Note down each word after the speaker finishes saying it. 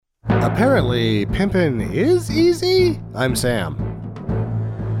Apparently, pimpin' is easy. I'm Sam.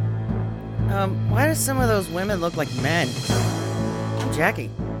 Why do some of those women look like men? I'm Jackie.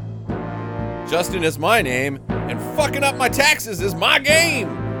 Justin is my name, and fucking up my taxes is my game.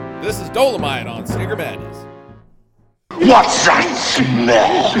 This is Dolomite on Stinker Madness. What's that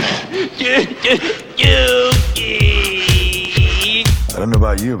smell? I don't know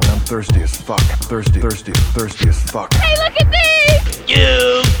about you, but I'm thirsty as fuck. Thirsty as fuck. Hey, look at this!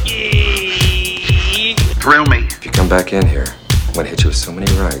 Thrill me. If you come back in here, I'm gonna hit you with so many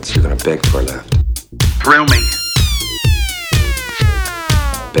rights, you're gonna beg for a left. Thrill me.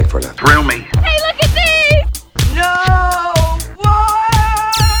 Beg for a left. Thrill me. Hey, look at this! No more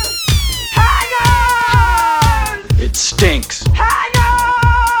hangers! It stinks.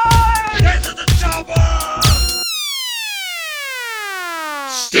 Hangers! Get to the chopper!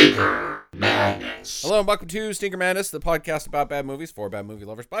 Stinker Madness. Hello and welcome to Stinker Madness, the podcast about bad movies for bad movie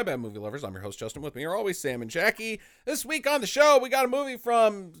lovers by bad movie lovers. I'm your host, Justin. With me are always Sam and Jackie. This week on the show, we got a movie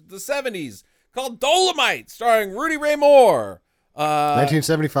from the 70s called Dolomite, starring Rudy Ray Moore.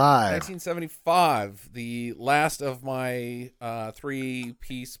 1975. 1975, the last of my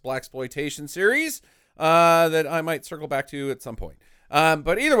three-piece blaxploitation series that I might circle back to at some point.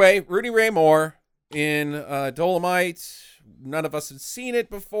 But either way, Rudy Ray Moore in Dolomite. None of us had seen it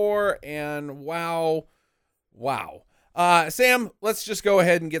before, and wow. Sam, let's just go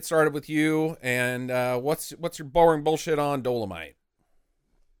ahead and get started with you. And what's your boring bullshit on Dolomite?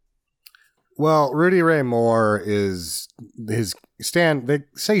 Well, Rudy Ray Moore is his they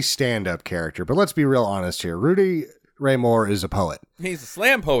say stand-up character, but let's be real honest here. Rudy Ray Moore is a poet. He's a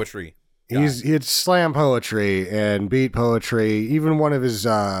slam poetry guy. It's slam poetry and beat poetry. Even one of his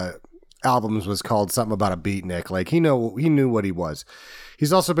albums was called something about a beatnik. Like he knew what he was.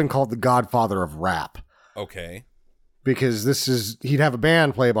 He's also been called the godfather of rap. Okay. Because he'd have a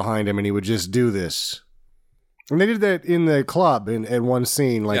band play behind him and he would just do this. And they did that in the club in one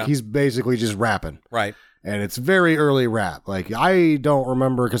scene. Like, He's basically just rapping. Right. And it's very early rap. Like, I don't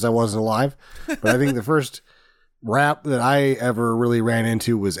remember because I wasn't alive. But I think the first rap that I ever really ran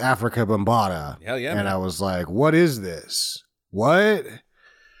into was Africa Bambaataa. Hell yeah. And Man. I was like, what is this? What?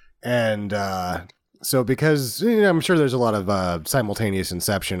 And so because, I'm sure there's a lot of simultaneous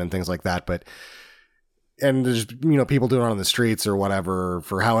inception and things like that. And there's, people doing it on the streets or whatever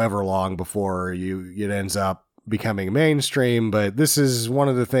for however long before it ends up becoming mainstream, but this is one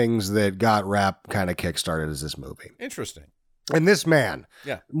of the things that got rap kind of kickstarted as this movie. Interesting. And this man,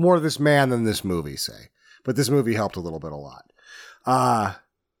 more this man than this movie, say. But this movie helped a lot.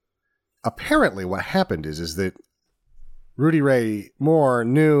 Apparently what happened is that Rudy Ray Moore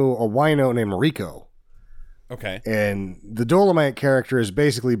knew a wino named Rico. Okay. And the Dolomite character is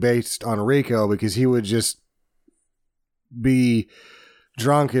basically based on Rico because he would just be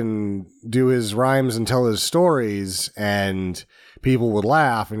drunk and do his rhymes and tell his stories and people would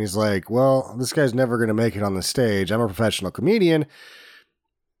laugh. And he's like, well, this guy's never going to make it on the stage. I'm a professional comedian.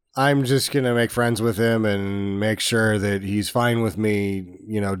 I'm just going to make friends with him and make sure that he's fine with me,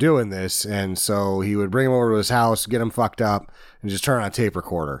 doing this. And so he would bring him over to his house, get him fucked up and just turn on a tape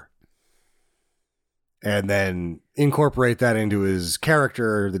recorder. And then incorporate that into his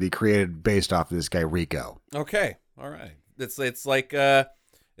character that he created based off of this guy, Rico. Okay. All right. It's like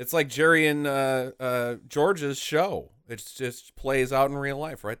Jerry and George's show. It just plays out in real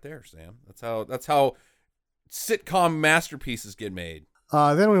life right there, Sam. That's how sitcom masterpieces get made.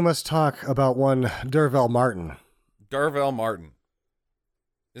 Then we must talk about one Derval Martin. Derval Martin.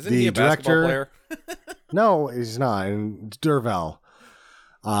 Isn't he a basketball player? No, he's not. And Derval.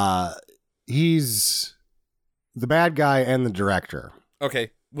 He's the bad guy and the director.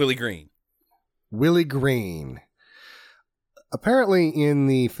 Okay. Willie Green. Willie Green. Apparently in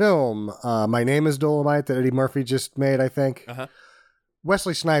the film, My Name is Dolomite that Eddie Murphy just made, I think. Uh-huh.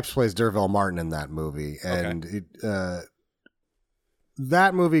 Wesley Snipes plays Derval Martin in that movie. And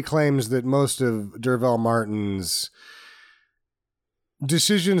that movie claims that most of Derval Martin's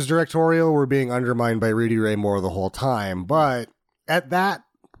decisions directorial were being undermined by Rudy Ray Moore the whole time. But at that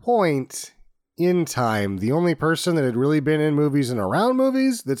point in time, the only person that had really been in movies and around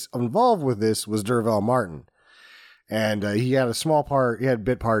movies that's involved with this was Derval Martin. And he had a small part, he had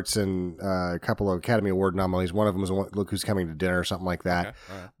bit parts in a couple of Academy Award nominees. One of them was Look Who's Coming to Dinner or something like that. Okay.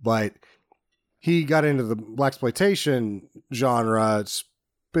 All right. But he got into the blaxploitation genre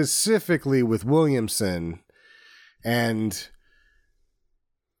specifically with Williamson. And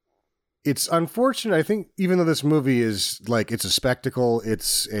it's unfortunate. I think even though this movie is like, it's a spectacle,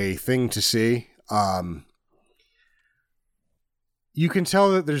 it's a thing to see. you can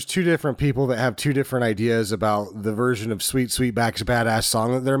tell that there's two different people that have two different ideas about the version of Sweet Sweetback's Badass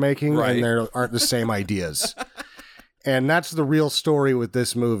song that they're making, Right. and there aren't the same ideas. And that's the real story with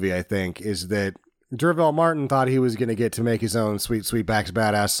this movie, I think, is that Derval Martin thought he was going to get to make his own Sweet Sweetback's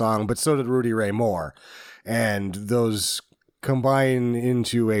Badass song, but so did Rudy Ray Moore. And those combine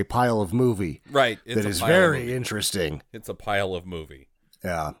into a pile of movie Right. It's that a is pile of very movie. interesting. It's a pile of movie.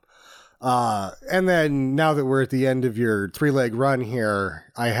 Yeah. And then now that we're at the end of your 3-leg run here,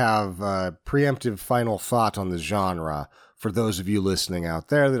 I have a preemptive final thought on the genre for those of you listening out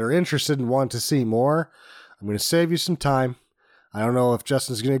there that are interested and want to see more. I'm going to save you some time. I don't know if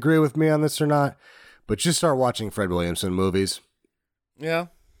Justin's going to agree with me on this or not, but just start watching Fred Williamson movies. Yeah.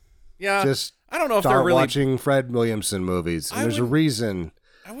 Yeah. Just I don't know if they're start really. watching Fred Williamson movies. And there's a reason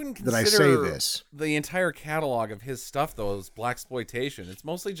I wouldn't that consider I say this. the entire catalog of his stuff, though, is blaxploitation. It's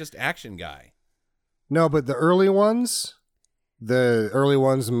mostly just action guy. No, but the early ones,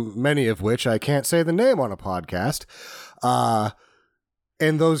 many of which I can't say the name on a podcast,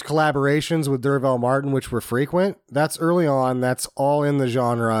 and those collaborations with Derval Martin, which were frequent, that's early on. That's all in the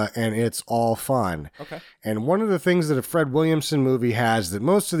genre, and it's all fun. Okay. And one of the things that a Fred Williamson movie has that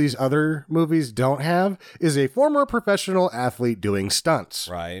most of these other movies don't have is a former professional athlete doing stunts.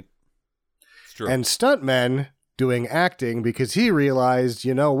 Right. It's true. And stuntmen doing acting because he realized,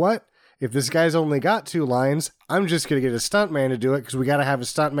 you know what? If this guy's only got 2 lines, I'm just going to get a stuntman to do it because we got to have a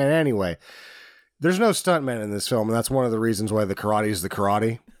stuntman anyway. There's no stuntman in this film, and that's one of the reasons why the karate is the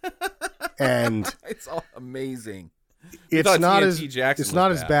karate. And it's all amazing. it's thought not TNT as Jackson it's was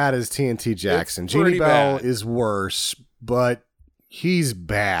not as bad. bad as TNT Jackson. It's Jeannie pretty Bell bad. is worse, but he's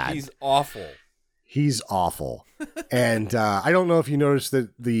bad. He's awful. He's awful. And I don't know if you noticed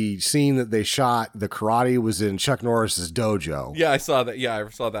that the scene that they shot, the karate, was in Chuck Norris's dojo. Yeah, I saw that. Yeah, I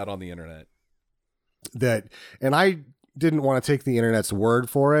saw that on the internet. And I didn't want to take the internet's word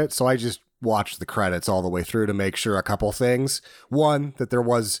for it, so I just watched the credits all the way through to make sure a couple things. One, that there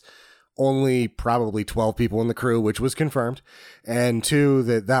was only probably 12 people in the crew, which was confirmed. And 2,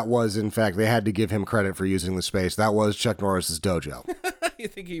 that was, in fact, they had to give him credit for using the space. That was Chuck Norris's dojo. You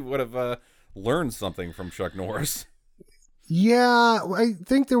think he would have learned something from Chuck Norris? Yeah, I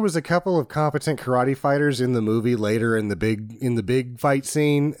think there was a couple of competent karate fighters in the movie later in the big fight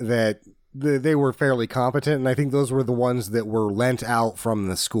scene that they were fairly competent, and I think those were the ones that were lent out from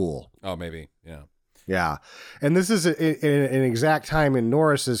the school. Oh, maybe. Yeah. Yeah, and this is an exact time in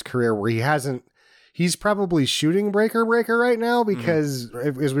Norris's career where he's probably shooting Breaker right now because,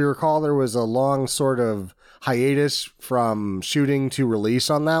 as we recall, there was a long sort of hiatus from shooting to release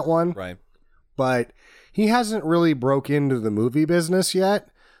on that one. Right. But he hasn't really broke into the movie business yet,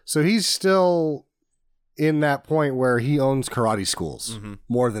 so he's still in that point where he owns karate schools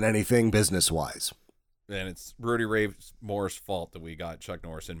more than anything business-wise. And it's Rudy Ray Moore's fault that we got Chuck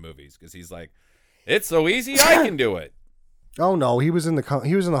Norris in movies because he's like, it's so easy, I can do it. Oh no, he was in the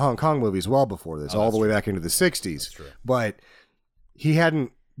Hong Kong movies well before this, all the way back into the 60s. That's true. But he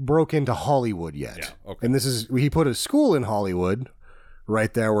hadn't broke into Hollywood yet. Yeah, okay. And he put a school in Hollywood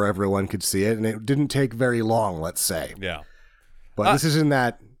right there where everyone could see it, and it didn't take very long, let's say. Yeah. But this is in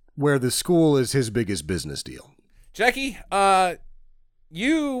that where the school is his biggest business deal. Jackie,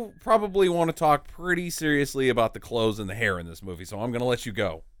 you probably want to talk pretty seriously about the clothes and the hair in this movie, so I'm going to let you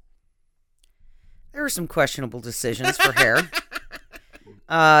go. There were some questionable decisions for hair.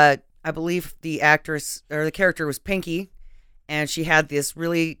 I believe the actress or the character was Pinky, and she had this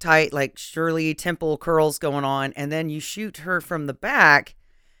really tight, like Shirley Temple curls going on, and then you shoot her from the back,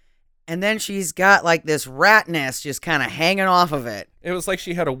 and then she's got like this rat nest just kind of hanging off of it. It was like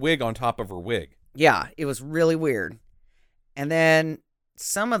she had a wig on top of her wig. Yeah, it was really weird. And then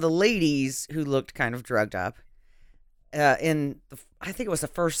some of the ladies who looked kind of drugged up, I think it was the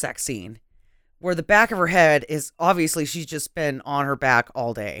first sex scene, where the back of her head is obviously she's just been on her back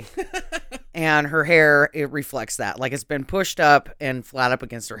all day. And her hair, it reflects that. Like it's been pushed up and flat up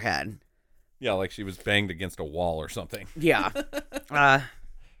against her head. Yeah, like she was banged against a wall or something. Yeah.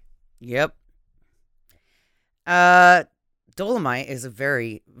 Yep. Dolomite is a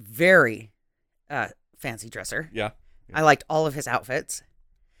very, very fancy dresser. Yeah. I liked all of his outfits.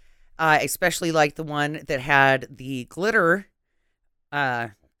 Especially like the one that had the glitter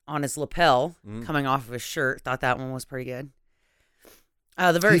on his lapel coming off of his shirt. Thought that one was pretty good.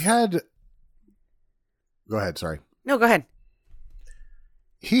 Go ahead, sorry. No, go ahead.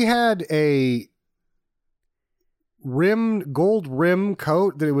 He had a gold rim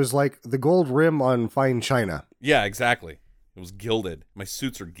coat that it was like the gold rim on fine china. Yeah, exactly. It was gilded. My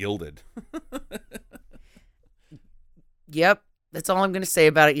suits are gilded. Yep. That's all I'm going to say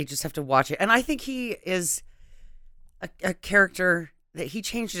about it. You just have to watch it. And I think he is a character that he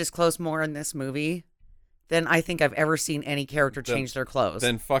changed his clothes more in this movie than I think I've ever seen any character change their clothes.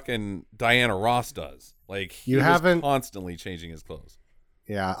 Than fucking Diana Ross does. Like, he You was haven't- constantly changing his clothes.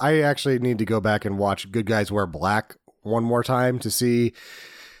 Yeah, I actually need to go back and watch Good Guys Wear Black one more time to see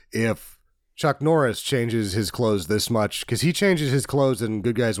if Chuck Norris changes his clothes this much, because he changes his clothes in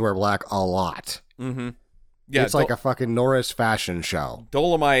Good Guys Wear Black a lot. Mm-hmm. Yeah, It's like a fucking Norris fashion show.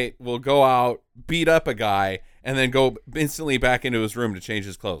 Dolomite will go out, beat up a guy, and then go instantly back into his room to change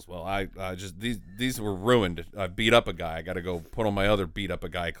his clothes. Well, I just these were ruined. I beat up a guy. I got to go put on my other beat up a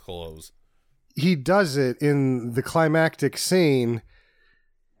guy clothes. He does it in the climactic scene.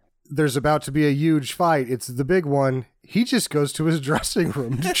 There's about to be a huge fight. It's the big one. He just goes to his dressing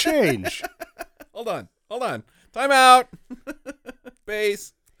room to change. Hold on. Time out.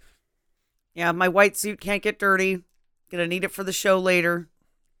 Base. Yeah, my white suit can't get dirty. Gonna need it for the show later.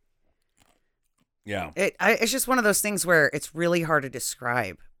 Yeah. It's just one of those things where it's really hard to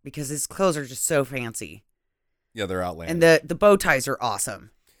describe because his clothes are just so fancy. Yeah, they're outlandish. And the bow ties are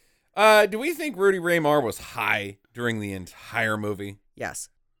awesome. Do we think Rudy Ray Moore was high during the entire movie? Yes.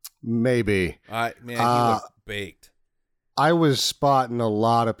 Maybe. Man, he looked baked. I was spotting a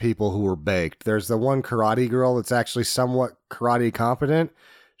lot of people who were baked. There's the one karate girl that's actually somewhat karate competent.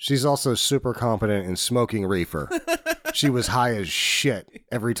 She's also super competent in smoking reefer. She was high as shit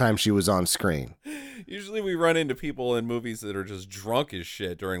every time she was on screen. Usually we run into people in movies that are just drunk as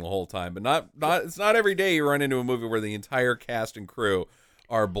shit during the whole time, but not it's not every day you run into a movie where the entire cast and crew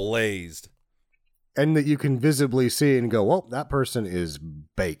are blazed. And that you can visibly see and go, well, that person is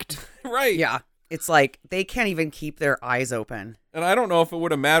baked. Right. Yeah. It's like they can't even keep their eyes open. And I don't know if it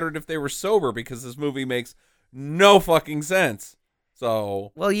would have mattered if they were sober because this movie makes no fucking sense.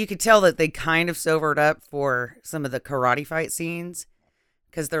 So, Well, you could tell that they kind of sobered up for some of the karate fight scenes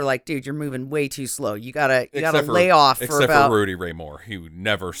because they're like, dude, you're moving way too slow. You gotta lay off for except about. for Rudy Ray Moore, who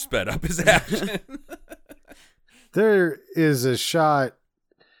never sped up his action. There is a shot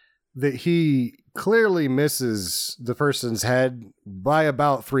that he clearly misses the person's head by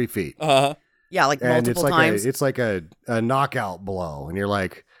about 3 feet. Yeah, like And multiple times. it's like a knockout blow. And you're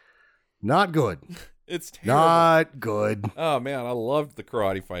like, not good. It's terrible. Not good. Oh man, I loved the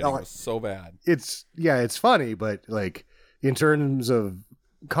karate fighting. Oh, It was so bad. It's funny, but like in terms of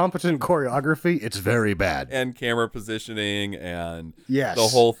competent choreography, it's very bad. And camera positioning and Yes. the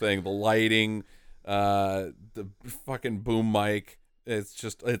whole thing, the lighting, the fucking boom mic.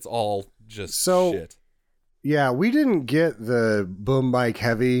 It's all just So- shit. Yeah, we didn't get the boom mic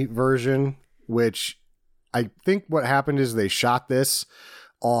heavy version, which I think what happened is they shot this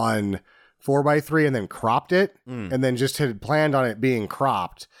on 4x3 and then cropped it and then just had planned on it being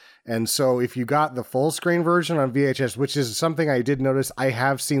cropped. And so if you got the full screen version on VHS, which is something I did notice, I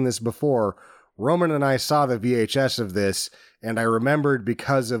have seen this before. Roman and I saw the VHS of this and I remembered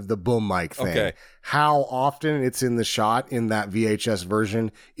because of the boom mic thing. Okay. How often it's in the shot in that VHS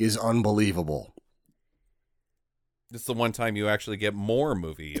version is unbelievable. It's the one time you actually get more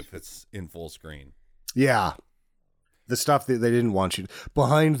movie if it's in full screen. Yeah. The stuff that they didn't want you to,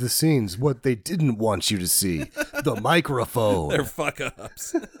 behind the scenes, what they didn't want you to see, the microphone. They're fuck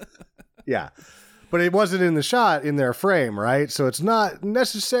ups. Yeah. But it wasn't in the shot in their frame, right? So it's not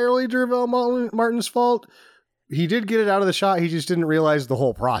necessarily Derval Martin's fault. He did get it out of the shot. He just didn't realize the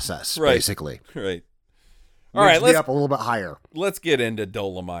whole process, Right. basically. Right. All All right, right, let's up a little bit higher. let's get into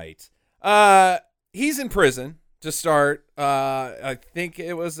Dolomite. He's in prison to start. I think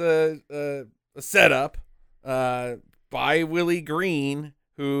it was a setup by Willie Green,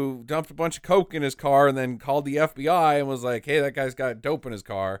 who dumped a bunch of coke in his car and then called the FBI and was like, "Hey, that guy's got dope in his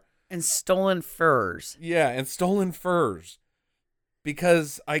car." And stolen furs. Yeah, and stolen furs.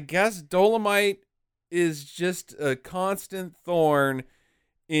 Because I guess Dolomite is just a constant thorn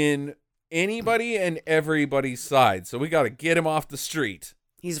in anybody and everybody's side. So we got to get him off the street.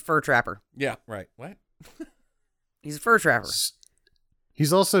 He's a fur trapper. Yeah, right. What? He's a fur trapper.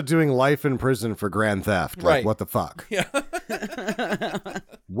 He's also doing life in prison for grand theft. Like, Right. what the fuck? Yeah.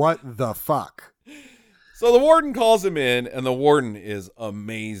 What the fuck? So the warden calls him in, and the warden is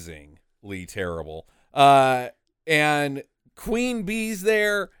amazingly terrible. And Queen Bee's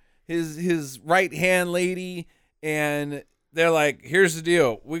there, his right hand lady, and they're like, "Here's the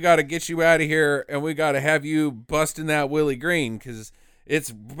deal: we got to get you out of here, and we got to have you busting that Willie Green because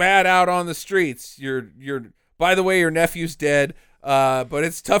it's bad out on the streets. You're. By the way, your nephew's dead, but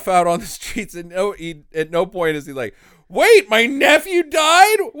it's tough out on the streets." And at no point is he like, "Wait, my nephew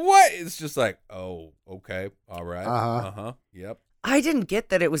died? What?" It's just like, "Oh, okay, all right, yep." I didn't get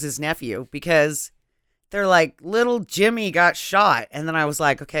that it was his nephew because they're like, little Jimmy got shot. And then I was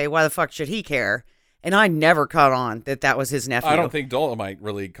like, okay, why the fuck should he care? And I never caught on that was his nephew. I don't think Dolomite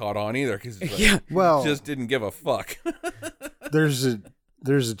really caught on either because Yeah. Well, just didn't give a fuck. there's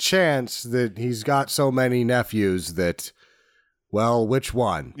a chance that he's got so many nephews that, well, which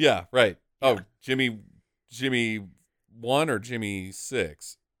one? Yeah, right. Oh, Jimmy 1 or Jimmy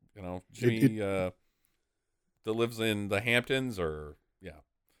 6? You know, Jimmy that lives in the Hamptons, or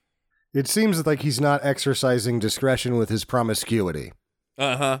It seems like he's not exercising discretion with his promiscuity.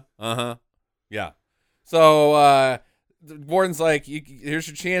 Yeah. So the warden's like, here's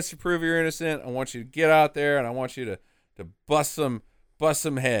your chance to prove you're innocent. I want you to get out there, and I want you to bust some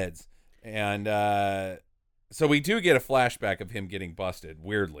heads. And so we do get a flashback of him getting busted,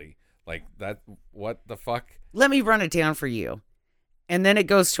 weirdly. Like, that, what the fuck? Let me run it down for you. And then it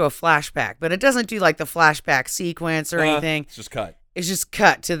goes to a flashback, but it doesn't do like the flashback sequence or anything. It's just cut. It's just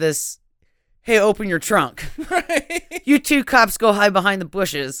cut to this, hey, open your trunk. Right? You two cops go hide behind the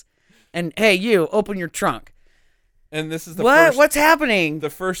bushes. And hey, you, open your trunk. And this is the What's happening? the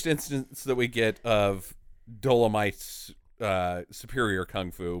first instance that we get of Dolomite's superior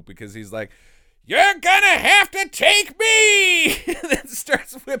kung fu, because he's like, you're gonna have to take me, and then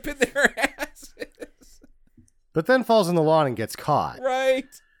starts whipping their asses. But then falls in the lawn and gets caught. Right.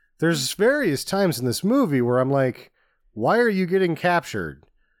 There's various times in this movie where I'm like, why are you getting captured?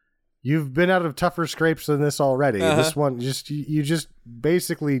 You've been out of tougher scrapes than this already. This one, you just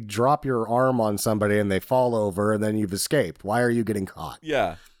basically drop your arm on somebody and they fall over and then you've escaped. Why are you getting caught?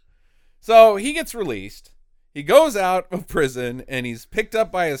 Yeah. So he gets released. He goes out of prison and he's picked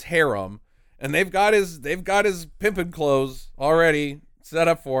up by his harem, and they've got his pimpin' clothes already set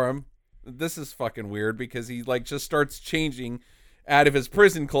up for him. This is fucking weird because he like just starts changing out of his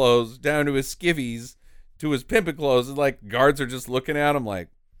prison clothes down to his skivvies to his pimpin' clothes, and like guards are just looking at him like,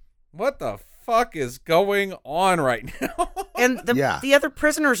 what the fuck is going on right now? And the other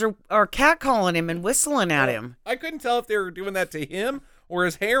prisoners are catcalling him and whistling at him. I couldn't tell if they were doing that to him or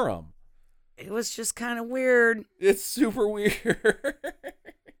his harem. It was just kind of weird. It's super weird.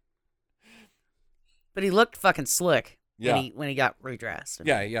 But he looked fucking slick Yeah. when he got redressed.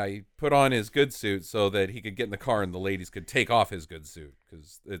 Yeah, he put on his good suit so that he could get in the car and the ladies could take off his good suit,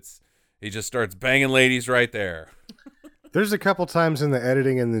 because he just starts banging ladies right there. There's a couple times in the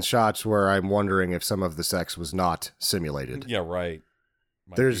editing and the shots where I'm wondering if some of the sex was not simulated. Yeah, right.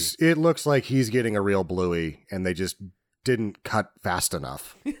 It looks like he's getting a real bluey and they just didn't cut fast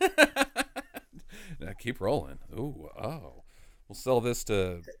enough. Now keep rolling. Ooh, oh. We'll sell this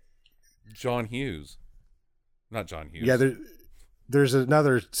to John Hughes. Not John Hughes. Yeah, there's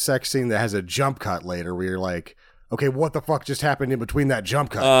another sex scene that has a jump cut later where you're like, okay, what the fuck just happened in between that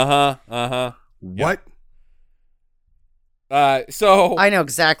jump cut? What? So I know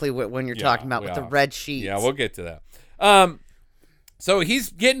exactly what one you're talking about with the red sheets. Yeah, we'll get to that. So he's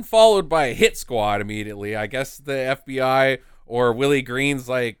getting followed by a hit squad immediately. I guess the FBI or Willie Green's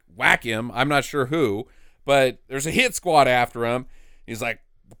like, whack him. I'm not sure who, but there's a hit squad after him. He's like,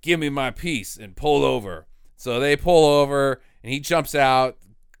 give me my piece, and pull over. So they pull over and he jumps out.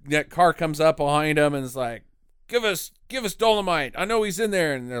 That car comes up behind him and is like, give us Dolomite. I know he's in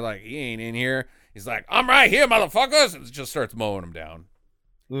there. And they're like, he ain't in here. He's like, I'm right here, motherfuckers. And just starts mowing him down.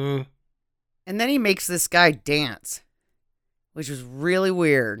 Mm. And then he makes this guy dance, which was really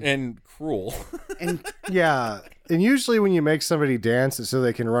weird. And cruel. And Yeah. And usually when you make somebody dance, it's so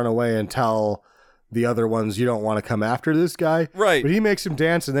they can run away and tell the other ones you don't want to come after this guy. Right. But he makes him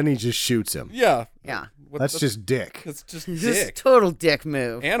dance and then he just shoots him. Yeah. yeah, That's just dick. That's just this is a dick. total dick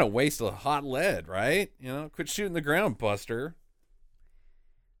move. And a waste of hot lead, right? You know, quit shooting the ground, Buster.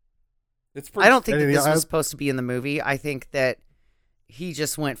 It's pretty. I don't think that Anything this else? was supposed to be in the movie. I think that he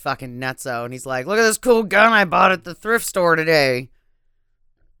just went fucking nutso, and he's like, look at this cool gun I bought at the thrift store today.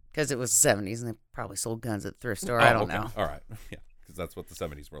 Because it was the 70s, and they probably sold guns at the thrift store. I don't know. All right. Yeah, because that's what the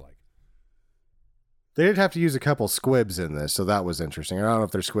 70s were like. They did have to use a couple squibs in this, so that was interesting. I don't know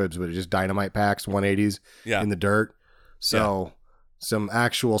if they're squibs, but it's just dynamite packs, 180s Yeah. in the dirt. So some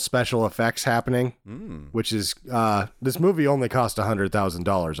actual special effects happening, which is, this movie only cost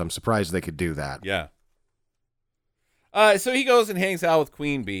 $100,000. I'm surprised they could do that. Yeah. So he goes and hangs out with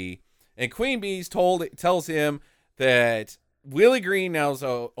Queen Bee, and Queen Bee's tells him that Willie Green now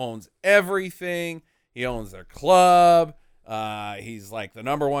owns everything. He owns their club. He's like the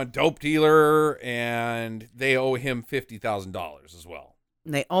 #1 dope dealer, and they owe him $50,000 as well.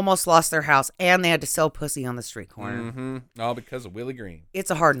 And they almost lost their house, and they had to sell pussy on the street corner. Mm-hmm. All because of Willie Green.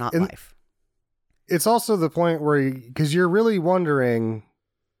 It's a hard not And- life. It's also the point where, because you're really wondering,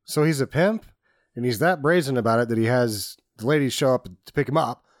 so he's a pimp, and he's that brazen about it that he has the ladies show up to pick him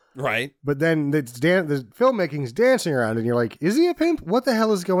up, Right. But then the filmmaking's dancing around, and you're like, is he a pimp? What the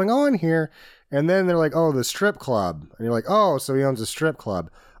hell is going on here? And then they're like, oh, the strip club. And you're like, oh, so he owns a strip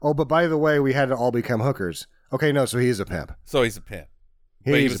club. Oh, but by the way, we had to all become hookers. Okay, no, so he is a pimp. So he's a pimp.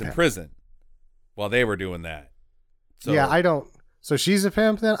 But he He's was a in pimp. prison while they were doing that. So, Yeah, I don't. So she's a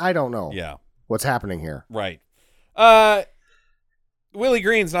pimp then? I don't know. Yeah. What's happening here? Right. Willie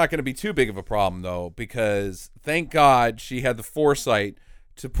Green's not going to be too big of a problem, though, because thank God she had the foresight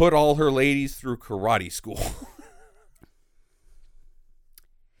to put all her ladies through karate school.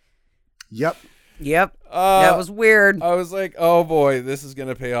 Yep. Yep. That was weird. I was like, oh boy, this is going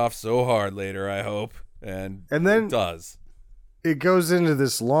to pay off so hard later, I hope. And then- it does. It goes into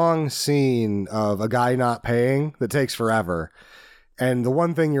this long scene of a guy not paying that takes forever. And the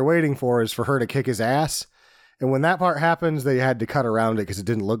one thing you're waiting for is for her to kick his ass. And when that part happens, they had to cut around it because it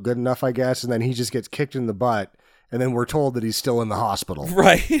didn't look good enough, I guess. And then he just gets kicked in the butt. And then we're told that he's still in the hospital.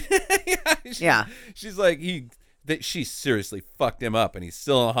 Right. Yeah. She's like, she seriously fucked him up and he's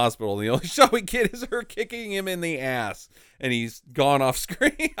still in the hospital. The only shot we get is her kicking him in the ass and he's gone off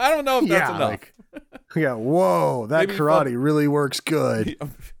screen. I don't know if that's enough. Yeah, whoa, that Maybe karate really works good.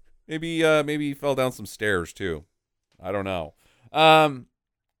 Maybe he fell down some stairs too. I don't know.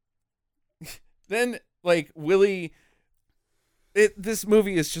 Then like Willie, this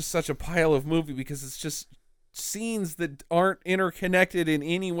movie is just such a pile of movie because it's just scenes that aren't interconnected in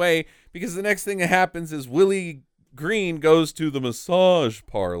any way. Because the next thing that happens is Willie Green goes to the massage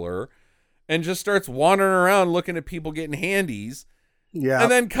parlor and just starts wandering around looking at people getting handies. Yeah.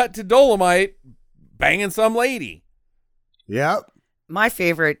 And then cut to Dolomite banging some lady. Yep. My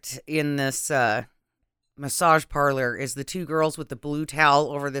favorite in this massage parlor is the two girls with the blue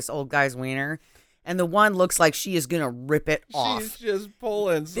towel over this old guy's wiener. And the one looks like she is going to rip it off. She's just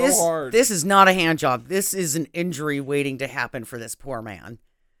pulling so This, hard. this is not a hand job. This is an injury waiting to happen for this poor man.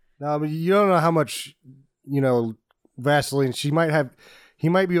 No, but you don't know how much, Vaseline he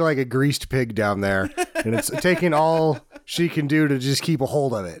might be like a greased pig down there. And it's taking all she can do to just keep a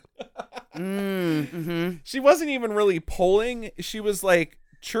hold of it. Mm-hmm. She wasn't even really pulling. She was like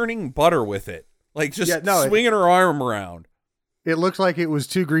churning butter with it. Like just swinging her arm around. It looked like it was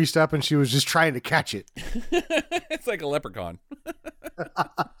too greased up and she was just trying to catch it. It's like a leprechaun.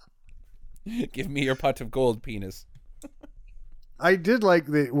 Give me your pot of gold, penis. I did like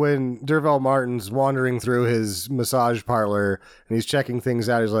that when Derval Martin's wandering through his massage parlor and he's checking things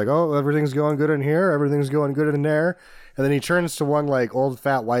out. He's like, oh, everything's going good in here. Everything's going good in there. And then he turns to one like old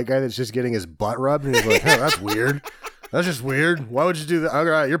fat white guy that's just getting his butt rubbed. And he's like, oh, that's weird. That's just weird. Why would you do that? All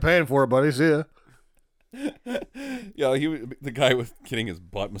right, you're paying for it, buddy. See ya. Yeah, the guy with getting his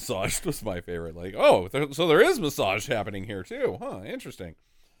butt massaged was my favorite. Like, oh, so there is massage happening here too. Huh, interesting.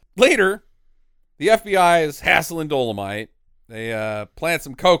 Later, the FBI is hassling Dolomite. They plant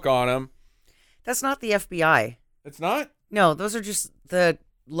some coke on him. That's not the FBI. It's not? No, those are just the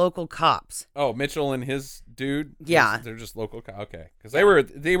local cops. Oh, Mitchell and his dude? Yeah. They're just local cops. Okay. Because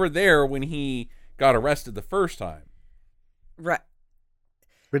they were there when he got arrested the first time. Right.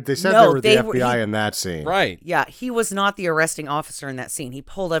 But they said No, they were the they FBI in that scene. Right. Yeah, he was not the arresting officer in that scene. He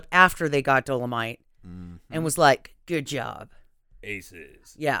pulled up after they got Dolomite and was like, good job.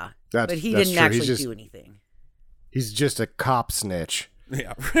 Aces. Yeah. That's but he true. didn't actually do anything. He's just a cop snitch.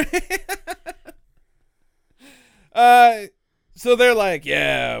 Yeah. So they're like,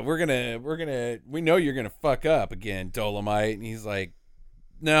 yeah, we know you're gonna fuck up again, Dolomite. And he's like,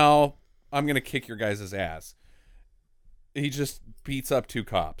 no, I'm gonna kick your guys' ass. He just beats up two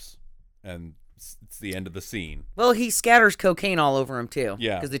cops, and it's the end of the scene. Well, he scatters cocaine all over him, too.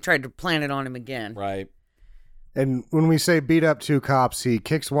 Yeah. Because they tried to plant it on him again. Right. And when we say beat up two cops, he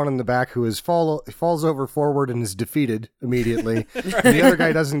kicks one in the back who falls over forward and is defeated immediately. And the other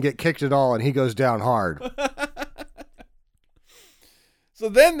guy doesn't get kicked at all, and he goes down hard. So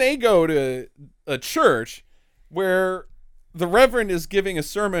then they go to a church where the Reverend is giving a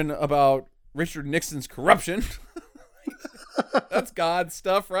sermon about Richard Nixon's corruption. That's God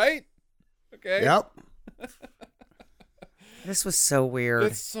stuff, right? Okay. Yep. This was so weird.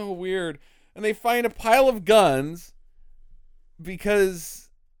 It's so weird. And they find a pile of guns because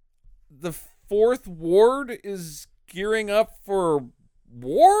the Fourth Ward is gearing up for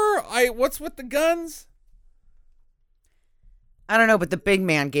war? What's with the guns? I don't know, but the big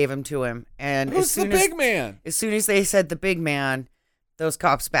man gave him to him. And Who's the big man? As soon as they said the big man, those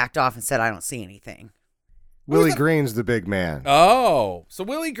cops backed off and said, I don't see anything. Willie Green's the big man. Oh, so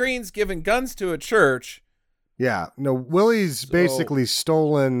Willie Green's giving guns to a church. Yeah. No, Willie's basically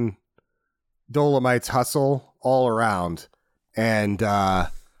stolen Dolomite's hustle all around. And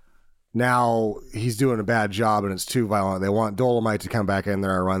now he's doing a bad job and it's too violent. They want Dolomite to come back in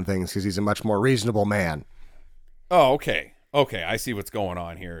there and run things because he's a much more reasonable man. Oh, okay. Okay, I see what's going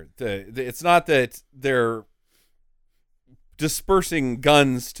on here. It's not that they're dispersing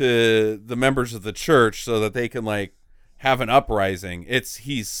guns to the members of the church so that they can like have an uprising. It's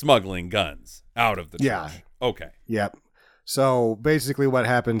he's smuggling guns out of the church. Yeah. Okay. Yep. So basically what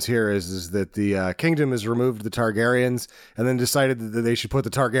happens here is that the kingdom has removed the Targaryens and then decided that they should put the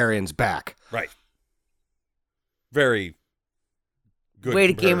Targaryens back. Right. Very good Way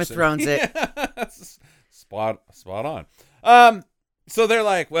to Game of comparison. Thrones it. Yeah. Spot on. So they're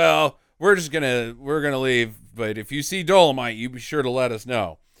like, well, we're gonna leave, but if you see Dolomite, you be sure to let us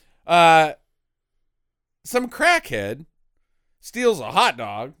know. Some crackhead steals a hot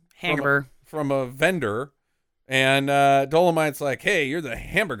dog Hamburger. from a vendor, and Dolomite's like, hey, you're the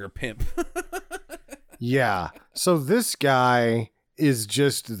hamburger pimp. Yeah. So this guy is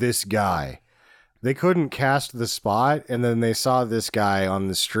just this guy. They couldn't cast the spot, and then they saw this guy on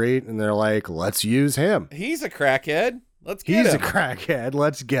the street, and they're like, let's use him. He's a crackhead. Let's get He's him. a crackhead.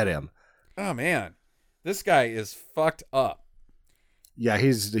 Let's get him. Oh man, this guy is fucked up. Yeah,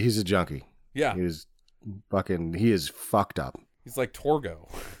 he's a junkie. Yeah, He is fucked up. he's like Torgo.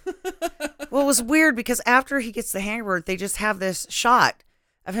 Well, it was weird because after he gets the hamburger, they just have this shot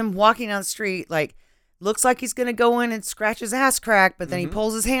of him walking down the street, like, looks like he's going to go in and scratch his ass crack, but then he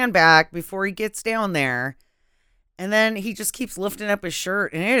pulls his hand back before he gets down there. And then he just keeps lifting up his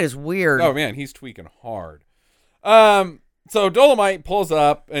shirt, and it is weird. Oh man, he's tweaking hard. So Dolomite pulls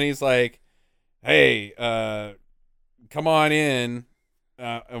up and he's like, hey, come on in.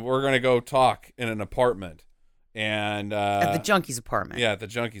 And we're going to go talk in an apartment. And At the junkie's apartment. yeah, at the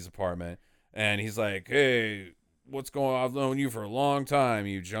junkie's apartment. And he's like, hey, what's going on? I've known you for a long time,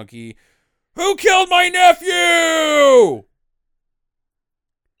 you junkie. Who killed my nephew?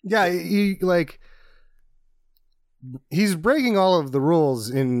 Yeah, he's breaking all of the rules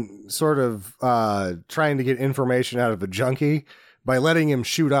in sort of trying to get information out of a junkie by letting him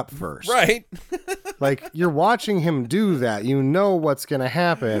shoot up first. Right. Like, you're watching him do that. You know what's going to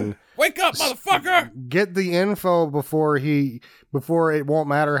happen. Wake up, motherfucker. Get the info before it won't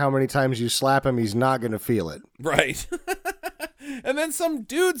matter how many times you slap him, he's not going to feel it. Right. And then some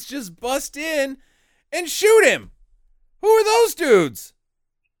dudes just bust in and shoot him. Who are those dudes?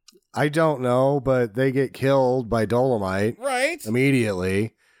 I don't know, but they get killed by Dolomite Right.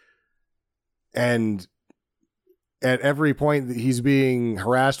 immediately. And at every point that he's being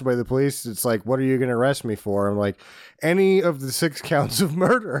harassed by the police, it's like, what are you going to arrest me for? I'm like, any of the 6 counts of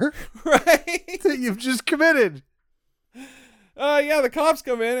murder Right. that you've just committed. Yeah, the cops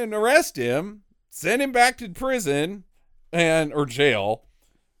come in and arrest him, send him back to prison or jail,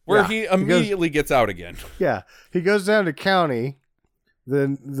 where Yeah, he because- immediately gets out again. Yeah. He goes down to county.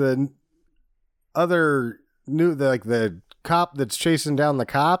 The other the cop that's chasing down the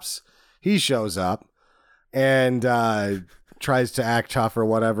cops, he shows up and tries to act tough or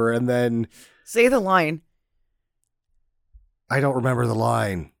whatever. And then Say the line. I don't remember the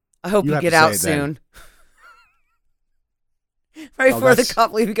line. I hope You you have get to out say it then. soon. Right Oh, before the that's-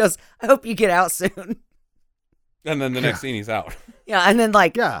 cop leaves, he goes, I hope you get out soon. And then the next scene, he's out. Yeah, and then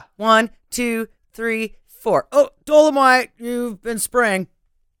like Yeah. 1, 2, 3, 4. Oh, Dolomite, you've been spraying.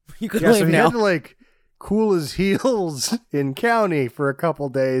 You can Yeah, leave so he now. had to cool his heels in county for a couple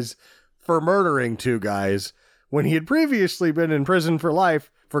days for murdering 2 guys when he had previously been in prison for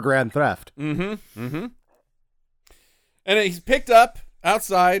life for grand theft. And he's picked up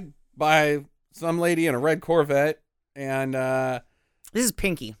outside by some lady in a red Corvette. And This is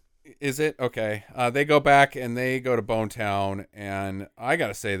Pinky. is it? Okay. They go back and they go to Bonetown. And I got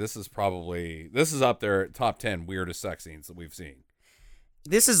to say, this is up there at top 10 weirdest sex scenes that we've seen.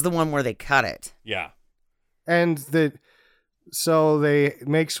 This is the one where they cut it. Yeah. And so they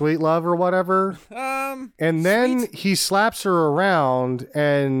make sweet love or whatever. And then he slaps her around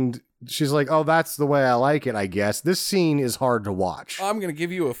and she's like, oh, that's the way I like it, I guess. This scene is hard to watch. I'm going to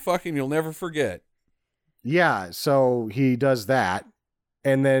give you a fucking you'll never forget. Yeah, so he does that.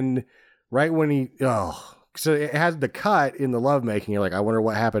 And then right when so it has the cut in the lovemaking. You're like, I wonder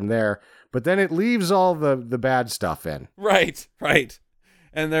what happened there. But then it leaves all the bad stuff in. Right.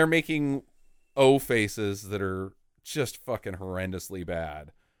 And they're making O faces that are just fucking horrendously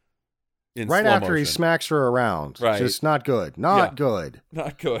bad. In Right slow after he motion. smacks her around. Right. Just not good. Yeah. Not good.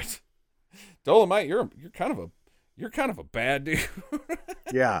 Not good. Dolomite, you're kind of a bad dude.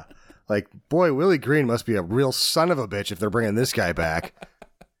 Yeah. Like, boy, Willie Green must be a real son of a bitch if they're bringing this guy back.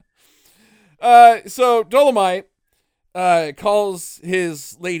 So Dolomite calls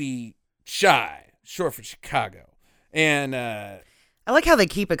his lady Shy, short for Chicago. And I like how they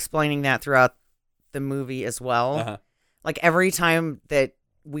keep explaining that throughout the movie as well. Uh-huh. Like every time that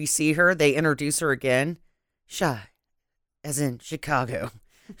we see her, they introduce her again. Shy, as in Chicago.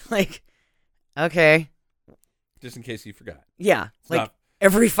 Like, okay. Just in case you forgot. Yeah. It's like not-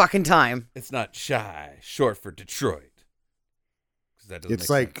 every fucking time. It's not Shy, short for Detroit. 'Cause that doesn't It's make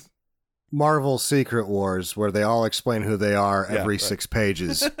like sense. Marvel Secret Wars, where they all explain who they are Yeah, every right. 6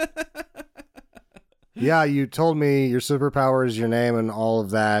 pages. Yeah, you told me your superpowers, your name, and all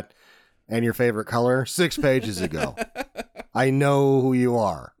of that, and your favorite color 6 pages ago. I know who you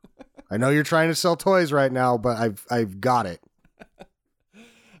are. I know you're trying to sell toys right now, but I've got it.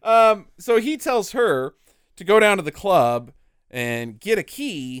 So he tells her to go down to the club and get a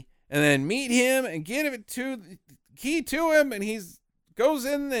key, and then meet him and get it to the key to him, and he's goes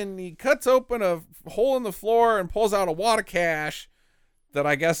in and he cuts open a hole in the floor and pulls out a wad of cash that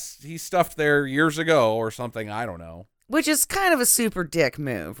I guess he stuffed there years ago or something. I don't know. Which is kind of a super dick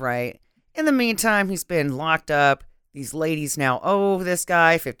move, right? In the meantime, he's been locked up. These ladies now owe this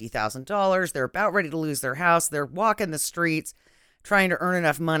guy $50,000. They're about ready to lose their house. They're walking the streets trying to earn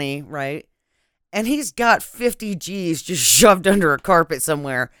enough money, right? And he's got 50 G's just shoved under a carpet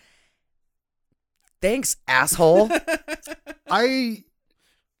somewhere. Thanks, asshole. I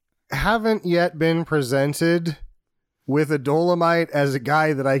haven't yet been presented with a Dolomite as a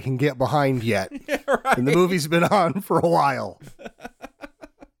guy that I can get behind yet. Yeah, right. And the movie's been on for a while.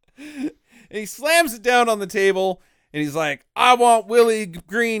 And he slams it down on the table and he's like, I want Willie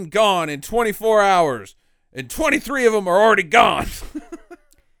Green gone in 24 hours. And 23 of them are already gone.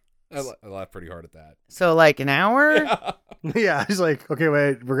 I laughed pretty hard at that. So, like an hour? Yeah, he's like, okay,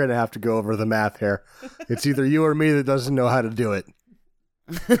 wait, we're going to have to go over the math here. It's either you or me that doesn't know how to do it.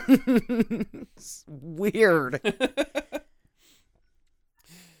 It's weird.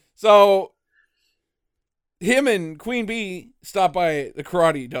 So him and Queen Bee stop by the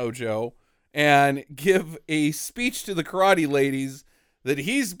karate dojo and give a speech to the karate ladies that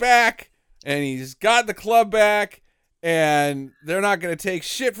he's back and he's got the club back and they're not going to take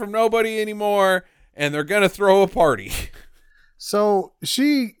shit from nobody anymore and they're going to throw a party. So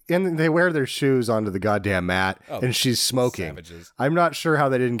and they wear their shoes onto the goddamn mat, Oh, and she's smoking. Savages. I'm not sure how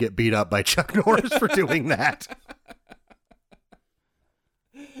they didn't get beat up by Chuck Norris for doing that.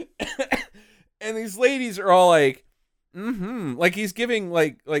 And these ladies are all like, like he's giving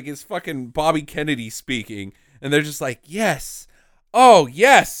like his fucking Bobby Kennedy speaking, and they're just like, yes, oh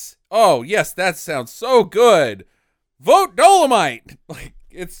yes, that sounds so good. Vote Dolomite. Like,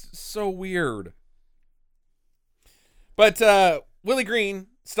 it's so weird. But Willie Green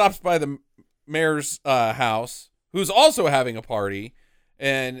stops by the mayor's house, who's also having a party,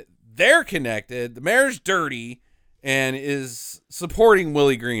 and they're connected. The mayor's dirty and is supporting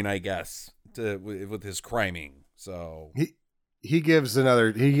Willie Green, I guess, with his criming. So He gives a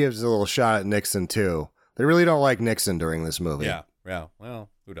little shot at Nixon too. They really don't like Nixon during this movie. yeah. Well,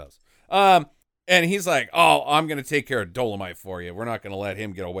 who does? And he's like, "Oh, I'm gonna take care of Dolomite for you. We're not gonna let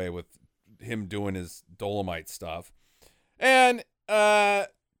him get away with him doing his Dolomite stuff." And so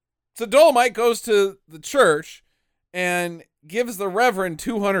Dolomite goes to the church and gives the Reverend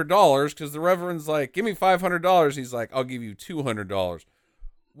 $200 because the Reverend's like, "Give me $500." He's like, "I'll give you $200."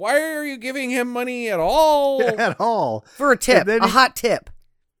 Why are you giving him money at all? At all. For a tip, And then a hot tip.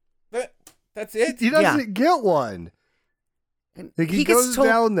 That's it. He doesn't get one. And Like, he gets goes told-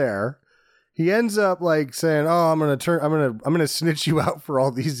 down there. He ends up like saying, "Oh, I'm gonna snitch you out for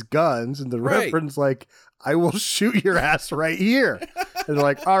all these guns," and the Right. Reverend's like, "I will shoot your ass right here." And they're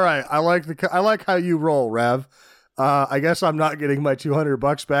like, "All right, I like how you roll, Rev. I guess I'm not getting my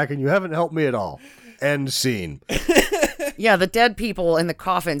 $200 back, and you haven't helped me at all." End scene. Yeah, the dead people in the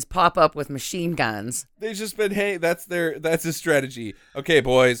coffins pop up with machine guns. They've just been, hey, that's his strategy. Okay,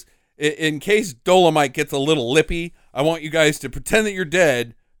 boys, in case Dolomite gets a little lippy, I want you guys to pretend that you're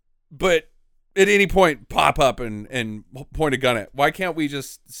dead, but at any point pop up and point a gun at. Why can't we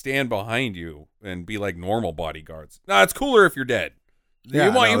just stand behind you and be like normal bodyguards? No, it's cooler if you're dead. Yeah,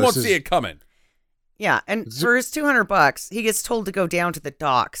 you won't this see it coming. Yeah, and for his $200, he gets told to go down to the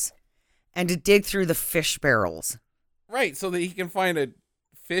docks and to dig through the fish barrels. Right, so that he can find a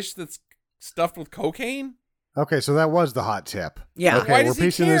fish that's stuffed with cocaine? Okay, so that was the hot tip. Yeah. Okay, Why we're does he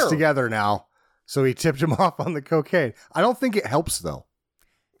piecing this care? together now. So he tipped him off on the cocaine. I don't think it helps though.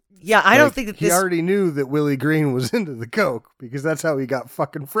 Yeah, I don't Like, think that he this... already knew that Willie Green was into the coke because that's how he got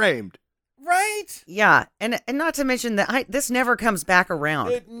fucking framed. Right? Yeah, and not to mention that this never comes back around.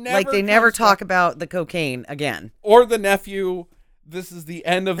 It never like, they never comes talk back. about the cocaine again. Or the nephew. This is the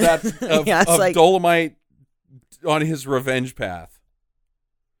end of that of, Yeah, it's of like- Dolomite on his revenge path.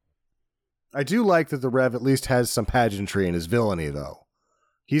 I do like that the Rev at least has some pageantry in his villainy, though.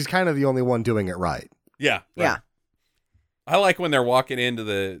 He's kind of the only one doing it right. Yeah. Right. Yeah. I like when they're walking into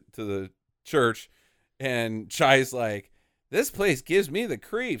the church and Chai's like, this place gives me the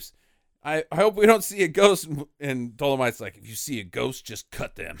creeps. I hope we don't see a ghost. And Dolomite's like, if you see a ghost, just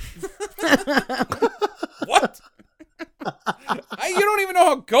cut them. What? You don't even know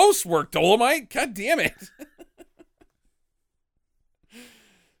how ghosts work, Dolomite. God damn it.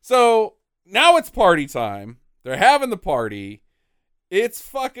 So now it's party time. They're having the party. It's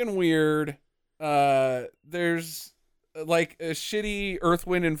fucking weird. There's like a shitty Earth,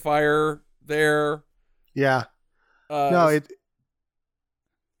 Wind, and Fire there. Yeah. No,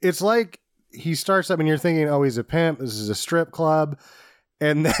 it's like he starts up and you're thinking, oh, he's a pimp. This is a strip club.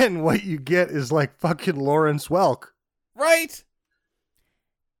 And then what you get is like fucking Lawrence Welk. Right?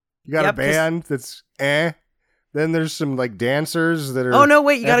 You got Yep, a band that's Then there's some like dancers that are Oh, no,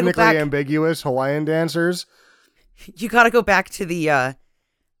 wait, you gotta go ethnically back. ambiguous Hawaiian dancers. You got to go back to the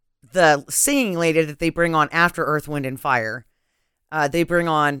singing lady that they bring on after Earth, Wind, and Fire. They bring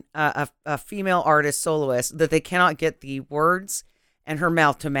on a female artist soloist that they cannot get the words and her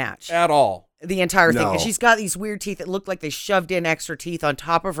mouth to match At all. the entire thing. No. And she's got these weird teeth that look like they shoved in extra teeth on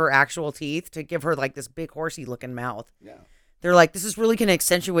top of her actual teeth to give her like this big horsey looking mouth. Yeah. They're like, this is really going to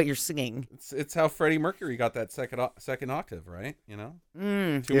accentuate your singing. It's how Freddie Mercury got that second octave, right? You know?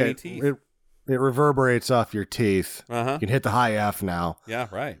 Mm. Too many teeth. It reverberates off your teeth. Uh-huh. You can hit the high F now. Yeah,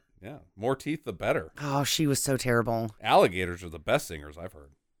 right. Yeah. More teeth, the better. Oh, she was so terrible. Alligators are the best singers I've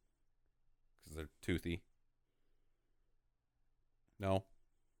heard. Because they're toothy. No?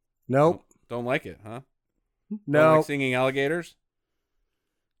 Nope. Don't like it, huh? Don't No. like singing alligators?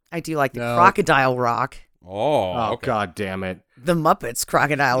 I do like the No. Crocodile Rock. Oh, Oh, okay. God damn it. The Muppets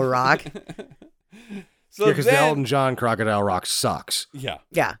Crocodile Rock. So Yeah, because the then- Elton John Crocodile Rock sucks. Yeah.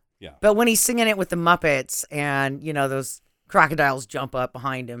 Yeah. Yeah. But when he's singing it with the Muppets and, you know, those crocodiles jump up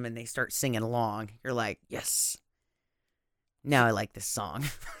behind him and they start singing along, you're like, yes. Now I like this song.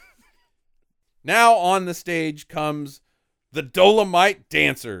 Now on the stage comes the Dolomite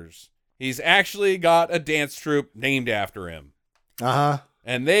Dancers. He's actually got a dance troupe named after him. Uh-huh.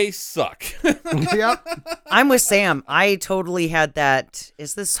 And they suck. Yep. I'm with Sam. I totally had that.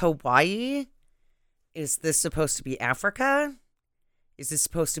 Is this Hawaii? Is this supposed to be Africa? Is this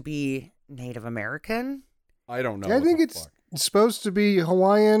supposed to be Native American? I don't know. I what think the it's fuck. supposed to be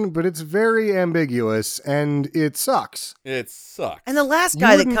Hawaiian, but it's very ambiguous and it sucks. It sucks. And the last You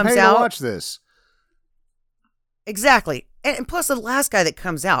guy that wouldn't comes pay out. to watch this. Exactly. And plus, the last guy that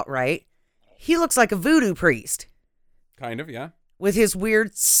comes out, right? He looks like a voodoo priest Kind of, yeah. with his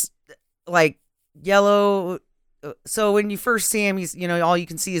weird, like, yellow. So when you first see him, he's, you know, all you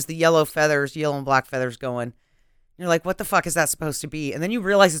can see is the yellow feathers, yellow and black feathers going. You're like, what the fuck is that supposed to be? And then you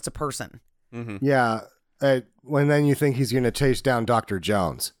realize it's a person. Mm-hmm. Yeah. When then you think he's going to chase down Dr.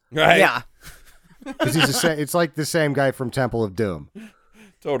 Jones. Right? Yeah. Because he's it's like the same guy from Temple of Doom.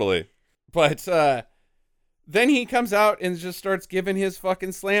 Totally. But then he comes out and just starts giving his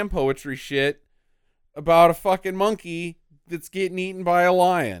fucking slam poetry shit about a fucking monkey that's getting eaten by a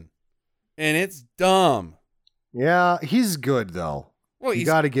lion. And it's dumb. Yeah, he's good, though. Well, You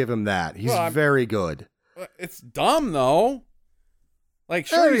got to give him that. He's Well, I'm- very good. it's dumb, though. Like, I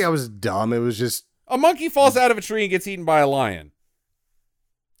sure, don't think I was dumb. It was just... a monkey falls out of a tree and gets eaten by a lion.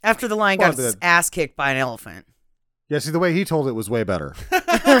 After the lion Well, got his the- ass kicked by an elephant. Yeah, see, the way he told it was way better.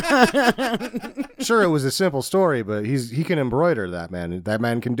 Sure, it was a simple story, but he can embroider that man. That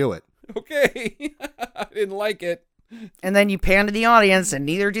man can do it. Okay. I didn't like it. And then you pan to the audience, and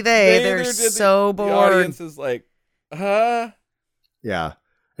neither do they. Neither They're did so the bored. audience is like, huh? Yeah.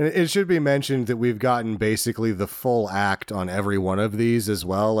 And it should be mentioned that we've gotten basically the full act on every one of these as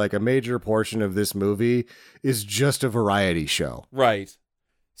well. Like a major portion of this movie is just a variety show. Right.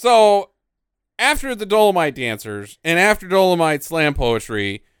 So, after the Dolomite Dancers and after Dolomite Slam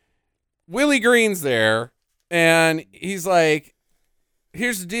Poetry, Willie Green's there, and he's like,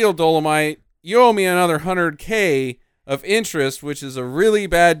 here's the deal, Dolomite. You owe me another $100K of interest, which is a really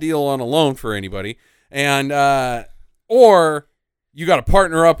bad deal on a loan for anybody. And, or you got to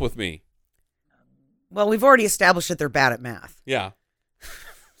partner up with me. Well, we've already established that they're bad at math. Yeah.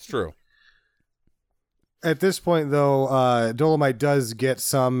 It's true. At this point, though, Dolomite does get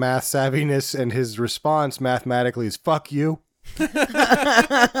some math savviness, and his response mathematically is, fuck you.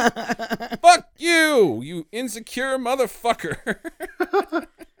 Fuck you, you insecure motherfucker.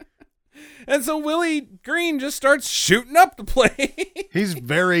 And so Willie Green just starts shooting up the place. He's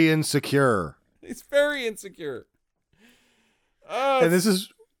very insecure. He's very insecure. And this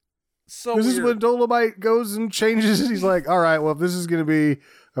is So this is weird. when Dolomite goes and changes. He's like, all right, well, if this is going to be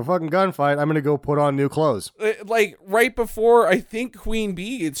a fucking gunfight, I'm going to go put on new clothes. Like right before I think Queen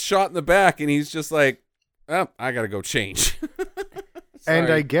Bee gets shot in the back, and he's just like, oh, I gotta go change. And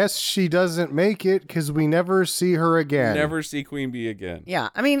Sorry. I guess she doesn't make it because we never see her again. Never see Queen Bee again. Yeah,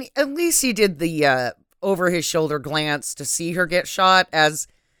 I mean, at least he did the over his shoulder glance to see her get shot as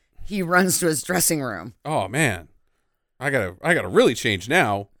he runs to his dressing room. Oh man, I gotta really change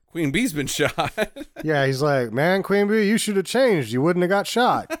now. Queen Bee's been shot. Yeah, he's like, man, Queen Bee, you should have changed. You wouldn't have got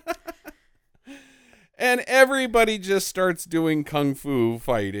shot. And everybody just starts doing kung fu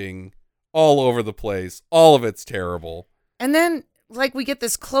fighting all over the place. All of it's terrible. And then, like, we get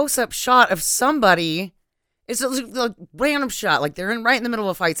this close-up shot of somebody. It's a random shot, like they're right in the middle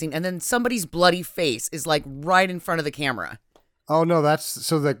of a fight scene, and then somebody's bloody face is like right in front of the camera. Oh no, that's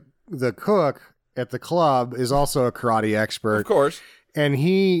so the cook at the club is also a karate expert. Of course. And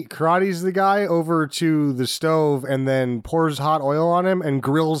he karates the guy over to the stove and then pours hot oil on him and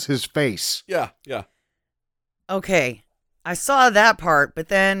grills his face. Yeah. Okay, I saw that part, but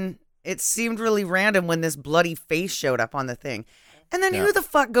then it seemed really random when this bloody face showed up on the thing. And then who the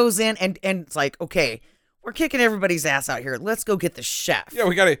fuck goes in and it's like, okay, we're kicking everybody's ass out here. Let's go get the chef. Yeah,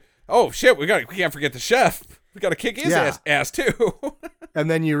 we gotta. Oh shit, we can't forget the chef. We gotta kick his ass too. And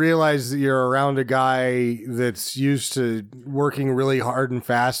then you realize that you're around a guy that's used to working really hard and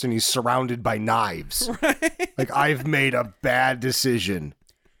fast, and he's surrounded by knives. Right. Like, I've made a bad decision.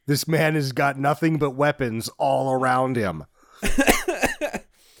 This man has got nothing but weapons all around him.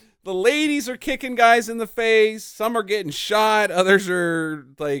 The ladies are kicking guys in the face. Some are getting shot. Others are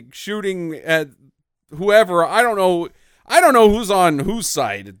like shooting at whoever. I don't know who's on whose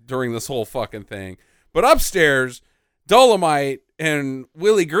side during this whole fucking thing. But upstairs, Dolomite and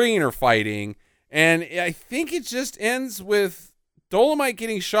Willie Green are fighting, and I think it just ends with Dolomite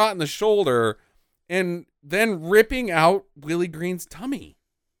getting shot in the shoulder and then ripping out Willie Green's tummy.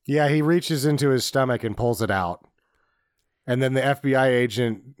 Yeah, he reaches into his stomach and pulls it out. And then the FBI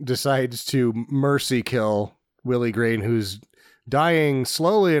agent decides to mercy kill Willie Green, who's dying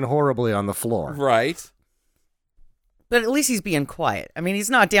slowly and horribly on the floor. Right. But at least he's being quiet. I mean, he's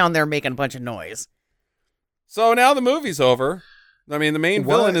not down there making a bunch of noise. So now the movie's over. I mean, the main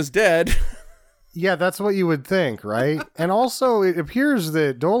villain is dead. Yeah, that's what you would think, right? And also, it appears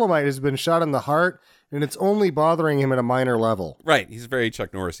that Dolomite has been shot in the heart, and it's only bothering him at a minor level. Right. He's very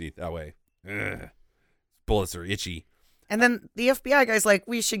Chuck Norris-y that way. Ugh. Bullets are itchy. And then the FBI guy's like,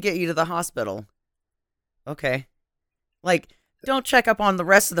 we should get you to the hospital. Okay. Like, don't check up on the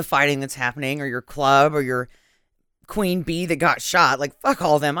rest of the fighting that's happening, or your club, or your Queen Bee that got shot. Like, fuck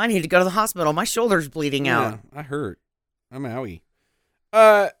all them. I need to go to the hospital. My shoulder's bleeding out. I hurt. I'm owie.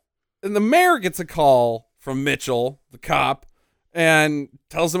 And the mayor gets a call from Mitchell, the cop, and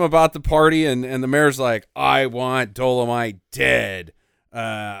tells him about the party, and the mayor's like, I want Dolomite dead.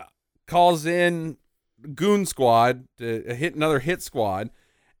 Calls in Goon Squad to hit another hit squad,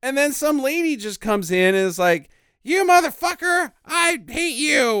 and then some lady just comes in and is like, you motherfucker, I hate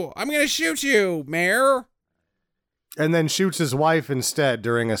you. I'm going to shoot you, mayor. And then shoots his wife instead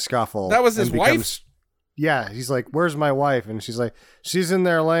during a scuffle. That was his and wife? Yeah, he's like, where's my wife? And she's like, she's in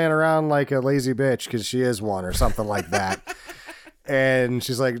there laying around like a lazy bitch because she is one or something like that. And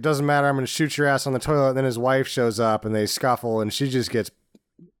she's like, it doesn't matter, I'm going to shoot your ass on the toilet. And then his wife shows up and they scuffle, and she just gets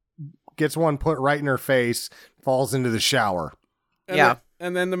one put right in her face, falls into the shower. Yeah.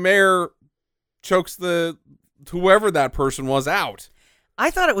 And then the mayor chokes whoever that person was out.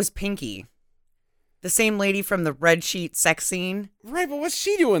 I thought it was Pinky. The same lady from the red sheet sex scene. Right, but what's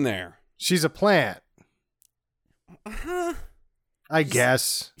she doing there? She's a plant. I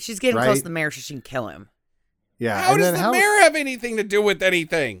guess. She's getting right? close to the mayor so she can kill him. Yeah. How and does then the mayor have anything to do with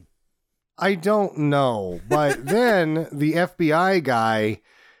anything? I don't know. But then the FBI guy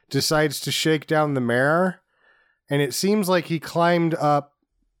decides to shake down the mayor, and it seems like he climbed up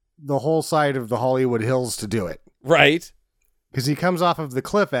the whole side of the Hollywood Hills to do it. Right. Because he comes off of the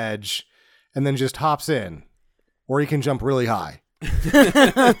cliff edge and then just hops in. Or he can jump really high.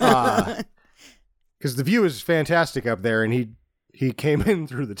 Because the view is fantastic up there, and he came in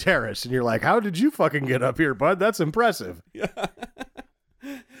through the terrace, and you're like, how did you fucking get up here, bud? That's impressive. Yeah.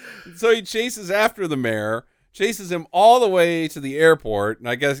 So he chases after the mayor, chases him all the way to the airport, and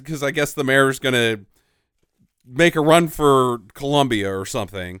I guess the mayor's gonna make a run for Colombia or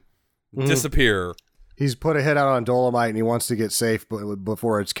something, disappear. He's put a hit out on Dolomite, and he wants to get safe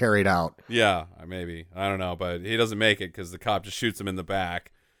before it's carried out. Yeah, maybe. I don't know, but he doesn't make it because the cop just shoots him in the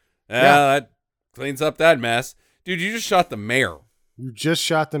back. Yeah. That cleans up that mess. Dude, you just shot the mayor. You just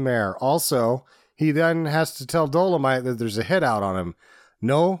shot the mayor. Also, he then has to tell Dolomite that there's a hit out on him.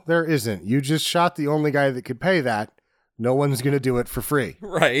 No, there isn't. You just shot the only guy that could pay that. No one's going to do it for free.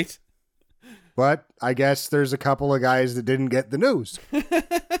 Right. But I guess there's a couple of guys that didn't get the news.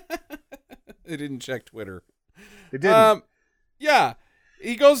 They didn't check Twitter. They didn't. Yeah.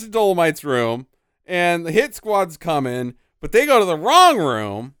 He goes to Dolomite's room, and the hit squad's coming, but they go to the wrong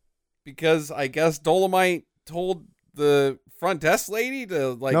room because I guess Dolomite told the front desk lady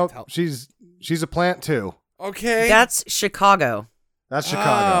to nope, she's a plant too. Okay. That's Chicago. That's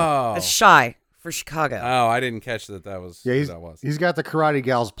Chicago. Oh. That's shy for Chicago. Oh, I didn't catch that was Yeah, who that was. he's got the karate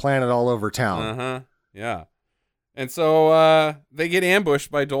gals planted all over town. Uh-huh. Yeah. And so they get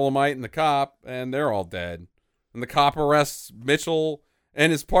ambushed by Dolomite and the cop, and they're all dead. And the cop arrests Mitchell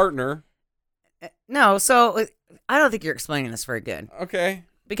and his partner. No, so I don't think you're explaining this very good. Okay.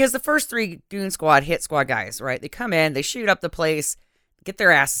 Because the first 3 Goon Squad, Hit Squad guys, right? They come in, they shoot up the place, get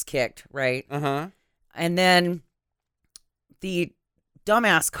their asses kicked, right? Uh-huh. And then the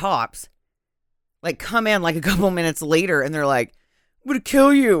dumbass cops, like, come in like a couple minutes later, and they're like, I'm gonna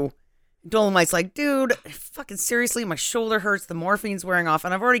kill you. Dolomite's like, dude, fucking seriously, my shoulder hurts, the morphine's wearing off,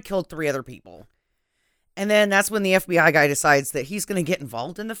 and I've already killed 3 other people. And then that's when the FBI guy decides that he's gonna get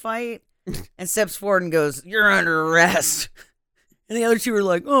involved in the fight and steps forward and goes, you're under arrest. And the other 2 are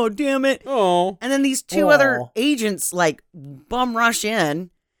like, oh, damn it. Oh. And then these 2 other agents, like, bum rush in,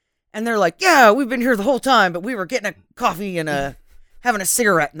 and they're like, yeah, we've been here the whole time, but we were getting a coffee and having a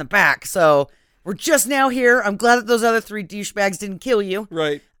cigarette in the back, so we're just now here. I'm glad that those other 3 douchebags didn't kill you.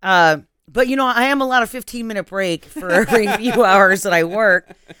 Right. But, I am allowed a 15-minute break for every few hours that I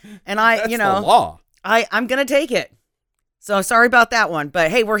work, and That's the law. I'm going to take it. So sorry about that one,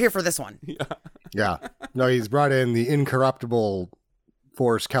 but hey, we're here for this one. Yeah. No, he's brought in the incorruptible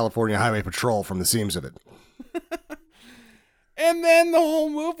force California Highway Patrol from the seams of it. And then the whole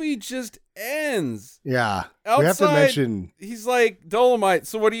movie just ends. Yeah. Outside, we have to mention... he's like, Dolomite,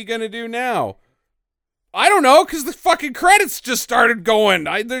 so what are you going to do now? I don't know, because the fucking credits just started going.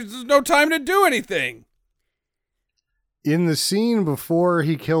 There's no time to do anything. In the scene before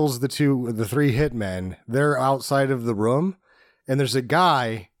he kills the 3 hitmen, they're outside of the room, and there's a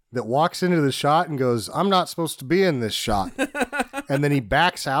guy that walks into the shot and goes, I'm not supposed to be in this shot. And then he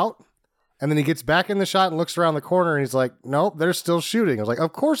backs out, and then he gets back in the shot and looks around the corner, and he's like, nope, they're still shooting. I was like,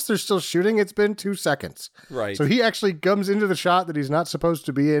 of course they're still shooting. It's been 2 seconds. Right. So he actually comes into the shot that he's not supposed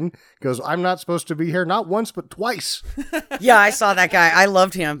to be in, goes, I'm not supposed to be here, not once, but twice. Yeah, I saw that guy. I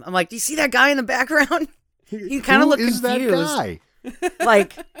loved him. I'm like, do you see that guy in the background? He kind of looked confused. Who is that guy?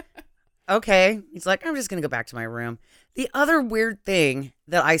 Like, okay. He's like, I'm just going to go back to my room. The other weird thing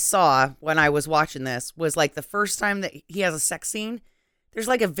that I saw when I was watching this was like the first time that he has a sex scene, there's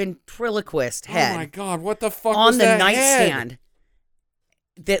like a ventriloquist head. Oh my God, what the fuck on was the that nightstand head?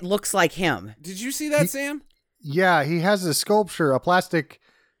 that looks like him. Did you see that, Sam? Yeah, he has a sculpture, a plastic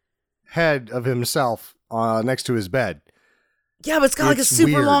head of himself next to his bed. Yeah, but it's got like a It's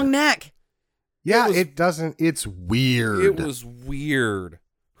super weird. long neck. Yeah, was- it doesn't. It's weird. It was weird.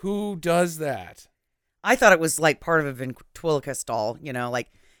 Who does that? I thought it was like part of a ventriloquist doll,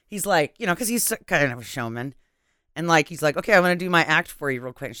 like he's like, because he's kind of a showman. And like, he's like, okay, I'm going to do my act for you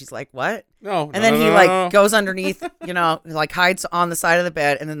real quick. And she's like, what? No. And then he like goes underneath, like hides on the side of the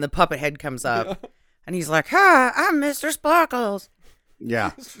bed. And then the puppet head comes up and he's like, hi, I'm Mr. Sparkles.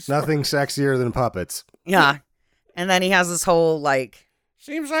 Yeah, nothing sexier than puppets. Yeah. And then he has this whole like,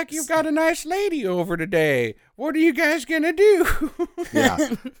 Seems like you've got a nice lady over today. What are you guys going to do? Yeah.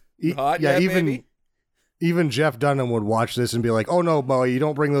 Hot, Yeah, yeah, baby? even Jeff Dunham would watch this and be like, oh no, Bowie, you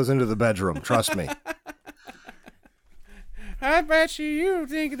don't bring those into the bedroom. Trust me. I bet you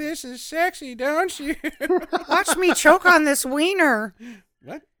think this is sexy, don't you? watch me choke on this wiener.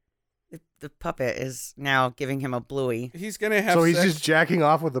 What? The puppet is now giving him a bluey. He's going to have So he's sex. just jacking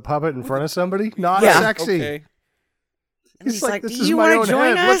off with the puppet in front of somebody? Not Yeah. sexy. Okay. And he's like, this do is you my want own to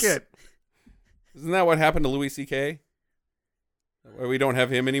join head. us? Look it. Isn't that what happened to Louis C.K.? Why we don't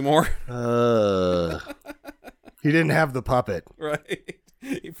have him anymore? He didn't have the puppet. Right.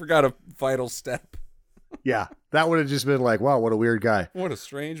 He forgot a vital step. Yeah, that would have just been like, wow, what a weird guy. What a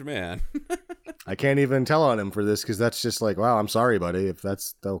strange man. I can't even tell on him for this because that's just like, wow, I'm sorry, buddy, if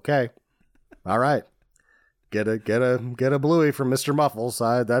that's okay. All right. Get a bluey from Mr. Muffles.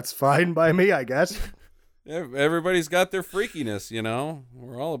 That's fine by me, I guess. Everybody's got their freakiness,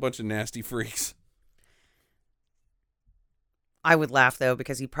 We're all a bunch of nasty freaks. I would laugh though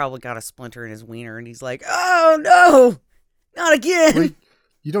because he probably got a splinter in his wiener and he's like, "Oh no, not again!" Well,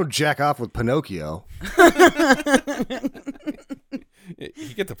 you don't jack off with Pinocchio.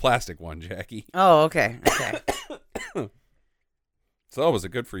 You get the plastic one, Jackie. Oh, okay. So, was it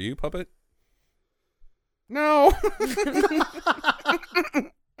good for you, puppet? No.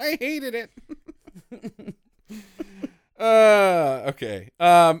 I hated it. Okay.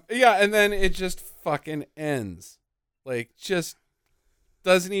 Yeah, and then it just fucking ends. Like, just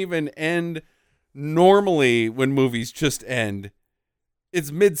doesn't even end normally when movies just end.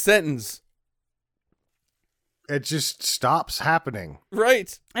 It's mid-sentence. It just stops happening.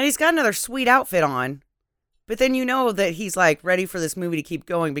 Right. And he's got another sweet outfit on. But then you know that he's like ready for this movie to keep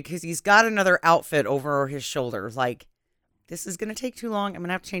going because he's got another outfit over his shoulder. Like, this is going to take too long. I'm going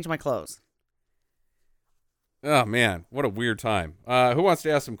to have to change my clothes. Oh, man. What a weird time. Who wants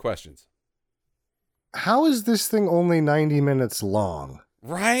to ask some questions? How is this thing only 90 minutes long?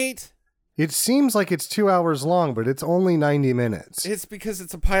 Right? It seems like it's 2 hours long, but it's only 90 minutes. It's because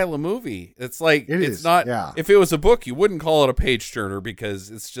it's a pile of movie. It's like, It it's is, not, yeah. if it was a book, you wouldn't call it a page turner because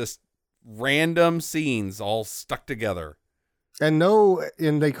it's just random scenes all stuck together. And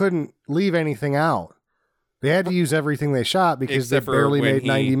they couldn't leave anything out. They had to use everything they shot because Except they for barely when made he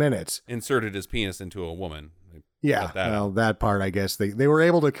 90 minutes. Inserted his penis into a woman. They Yeah, cut that well, out. that part, I guess. They were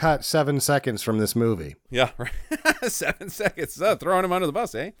able to cut 7 seconds from this movie. Yeah, right. 7 seconds. Throwing him under the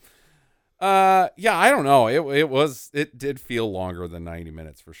bus, eh? Yeah, I don't know. It did feel longer than 90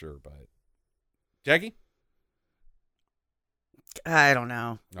 minutes for sure, but Jackie? I don't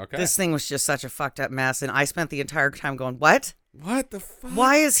know. Okay. This thing was just such a fucked up mess. And I spent the entire time going, what? What the fuck?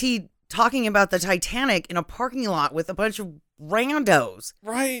 Why is he talking about the Titanic in a parking lot with a bunch of randos?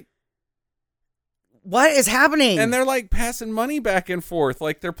 Right. What is happening? And they're like passing money back and forth.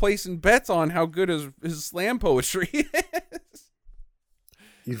 Like they're placing bets on how good his slam poetry is.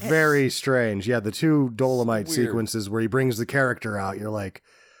 Very strange. Yeah, the 2 Dolomite So weird. sequences where he brings the character out, you're like,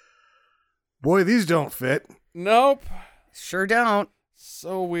 boy, these don't fit. Nope. Sure don't.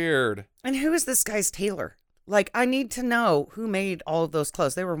 So weird. And who is this guy's tailor? Like, I need to know who made all of those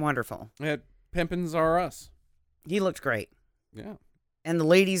clothes. They were wonderful. Pimpins Are Us. He looked great. Yeah. And the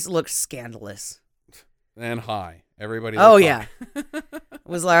ladies looked scandalous. And high. Everybody. Oh, looked yeah. high. It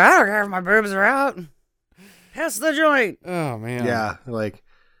was like, I don't care if my boobs are out. Pass the joint. Oh, man. Yeah, like,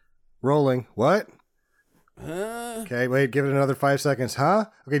 rolling. What? Okay, wait, give it another 5 seconds. Huh?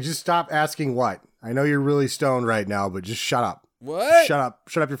 Okay, just stop asking what. I know you're really stoned right now, but just shut up. What? Shut up.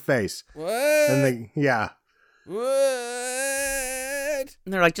 Shut up your face. What? And yeah. What?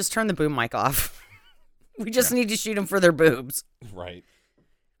 And they're like, just turn the boom mic off. We just need to shoot them for their boobs. Right.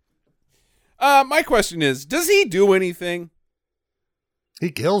 My question is, does he do anything?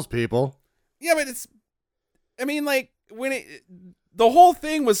 He kills people. Yeah, but the whole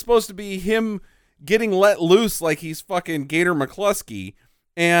thing was supposed to be him getting let loose like he's fucking Gator McCluskey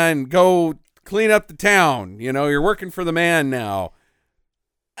and go clean up the town. You know, you're working for the man now.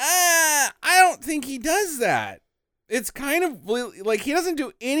 I don't think he does that. It's kind of like he doesn't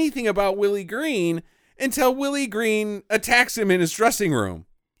do anything about Willie Green until Willie Green attacks him in his dressing room.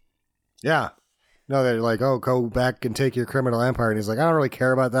 Yeah. No, they're like, oh, go back and take your criminal empire. And he's like, I don't really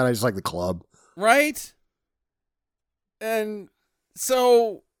care about that. I just like the club. Right? And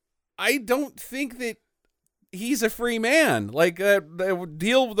so I don't think that he's a free man. Like, the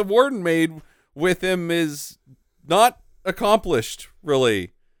deal the warden made with him is not accomplished,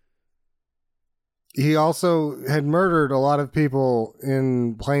 really. He also had murdered a lot of people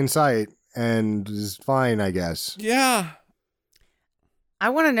in plain sight and is fine, I guess. Yeah. I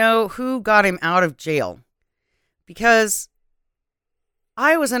want to know who got him out of jail. Because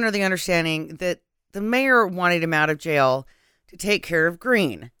I was under the understanding that the mayor wanted him out of jail to take care of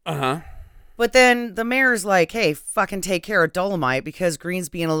Green. Uh-huh. But then the mayor's like, hey, fucking take care of Dolomite because Green's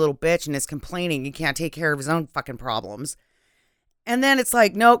being a little bitch and is complaining he can't take care of his own fucking problems. And then it's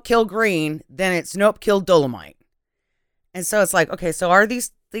like, nope, kill Green. Then it's, nope, kill Dolomite. And so it's like, okay, so are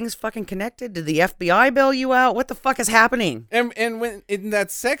these things fucking connected? Did the FBI bail you out? What the fuck is happening? And when in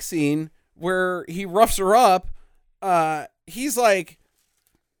that sex scene where he roughs her up, he's like,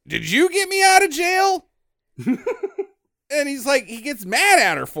 did you get me out of jail? And he's like, he gets mad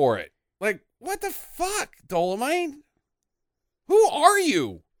at her for it. Like, what the fuck, Dolomite? Who are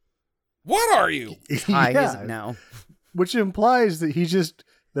you? What are you? I doesn't know. Which implies that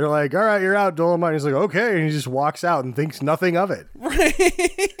they're like, all right, you're out, Dolomite. He's like, okay. And he just walks out and thinks nothing of it.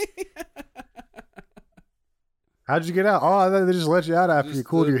 Right. How'd you get out? Oh, I thought they just let you out after Just you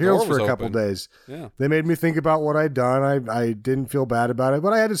cooled the your heels door for was a couple open. days. Yeah. They made me think about what I'd done. I didn't feel bad about it,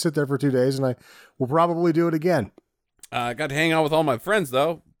 but I had to sit there for 2 days, and I will probably do it again. I got to hang out with all my friends,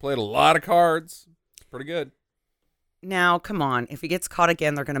 though. Played a lot of cards. Pretty good. Now, come on. If he gets caught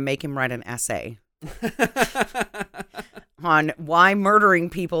again, they're going to make him write an essay on why murdering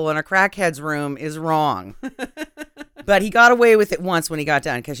people in a crackhead's room is wrong. But he got away with it once when he got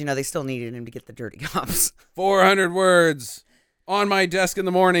done because, they still needed him to get the dirty cops. 400 words on my desk in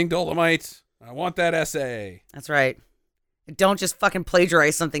the morning, Dolomite. I want that essay. That's right. Don't just fucking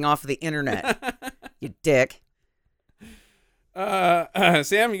plagiarize something off of the internet, you dick.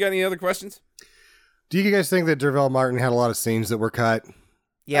 Sam, you got any other questions? Do you guys think that Dervell Martin had a lot of scenes that were cut?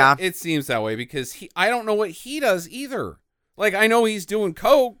 Yeah. It seems that way because I don't know what he does either. Like, I know he's doing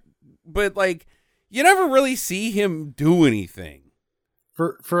coke, but like, you never really see him do anything.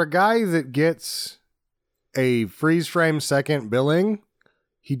 For a guy that gets a freeze frame second billing,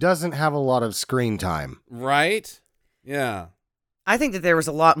 he doesn't have a lot of screen time. Right? Yeah. I think that there was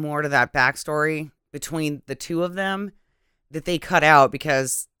a lot more to that backstory between the two of them that they cut out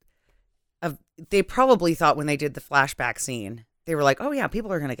because they probably thought when they did the flashback scene, they were like, oh yeah,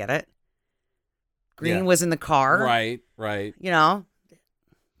 people are going to get it. Green was in the car. Right. You know?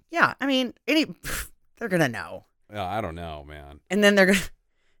 Yeah, I mean, they're going to know. Yeah, I don't know, man. And then they're going to,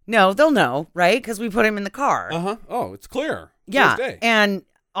 no, they'll know, right? Because we put him in the car. Uh-huh. Oh, it's clear. Yeah, Clear as day. and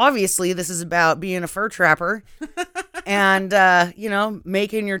obviously this is about being a fur trapper and,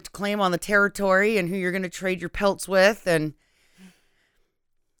 making your claim on the territory and who you're going to trade your pelts with. And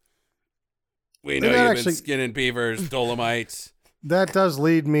we know you've been skinning beavers, Dolomite. That does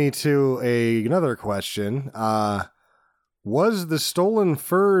lead me to another question. Was the stolen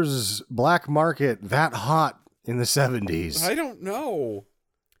furs black market that hot in the 70s? I don't know.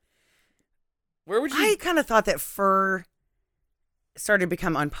 Where would you... I kind of thought that fur started to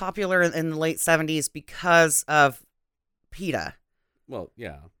become unpopular in the late 70s because of PETA. Well,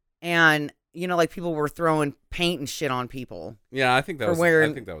 yeah. And, like people were throwing paint and shit on people. Yeah, I think that was the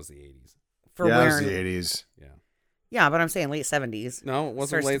 80s. It was the 80s. Yeah. Yeah, but I'm saying late 70s. No, it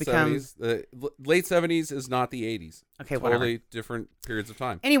wasn't late 70s. The late 70s is not the 80s. Okay, totally whatever. Different periods of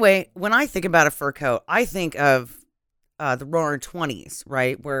time. Anyway, when I think about a fur coat, I think of the roaring 20s,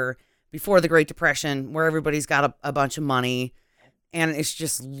 right? Where before the Great Depression, where everybody's got a bunch of money and it's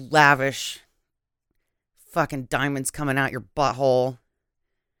just lavish fucking diamonds coming out your butthole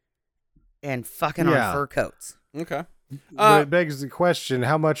and fucking on fur coats. Okay. But it begs the question,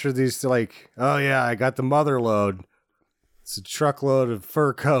 how much are these like, oh yeah, I got the mother load. It's a truckload of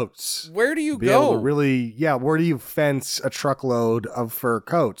fur coats. Where do you Be go? able to really, where do you fence a truckload of fur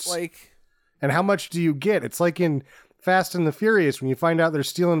coats? And how much do you get? It's like in Fast and the Furious when you find out they're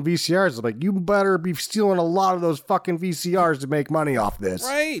stealing VCRs. It's like, you better be stealing a lot of those fucking VCRs to make money off this.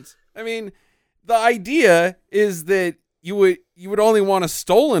 Right. I mean, the idea is that you would only want a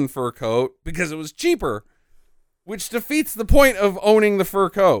stolen fur coat because it was cheaper, which defeats the point of owning the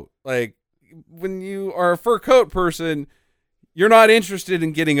fur coat. Like, when you are a fur coat person, you're not interested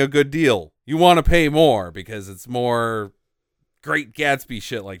in getting a good deal. You want to pay more because it's more Great Gatsby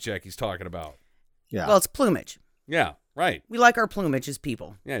shit like Jackie's talking about. Yeah. Well, it's plumage. Yeah, right. We like our plumage as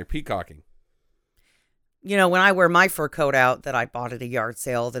people. Yeah, you're peacocking. When I wear my fur coat out that I bought at a yard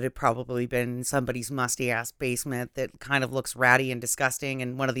sale that had probably been in somebody's musty ass basement that kind of looks ratty and disgusting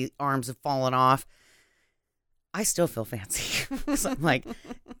and one of the arms have fallen off, I still feel fancy. So I'm like,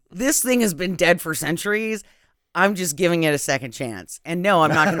 this thing has been dead for centuries. I'm just giving it a second chance. And no,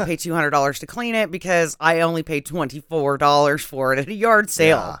 I'm not going to pay $200 to clean it because I only paid $24 for it at a yard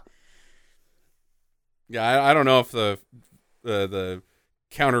sale. Yeah, I don't know if the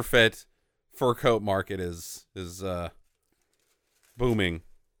counterfeit fur coat market is booming.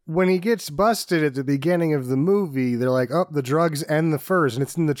 When he gets busted at the beginning of the movie, they're like, oh, the drugs and the furs, and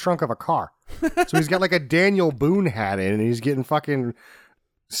it's in the trunk of a car. So he's got like a Daniel Boone hat in, and he's getting fucking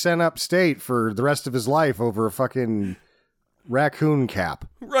sent upstate for the rest of his life over a fucking raccoon cap.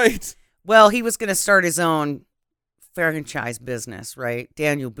 Right. Well, he was going to start his own franchise business, right?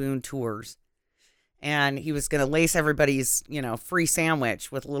 Daniel Boone Tours. And he was going to lace everybody's, free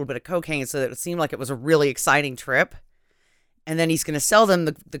sandwich with a little bit of cocaine so that it seemed like it was a really exciting trip. And then he's going to sell them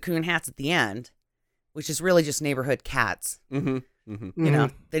the coon hats at the end, which is really just neighborhood cats. Mm-hmm. Mm-hmm.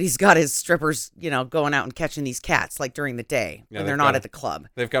 That he's got his strippers, going out and catching these cats like during the day when they're not at the club.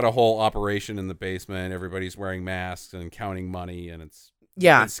 They've got a whole operation in the basement. Everybody's wearing masks and counting money, and it's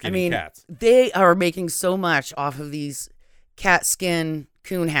cats. They are making so much off of these cat skin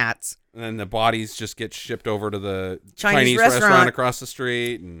coon hats. And then the bodies just get shipped over to the Chinese restaurant across the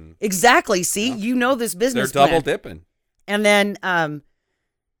street. And exactly. See, this business. They're double dipping. And then,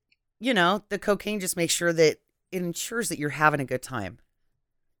 the cocaine just makes sure that it ensures that you're having a good time.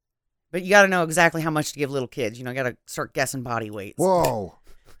 But you got to know exactly how much to give little kids. You got to start guessing body weights. Whoa.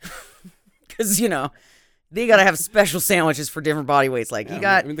 Because, they got to have special sandwiches for different body weights. Like,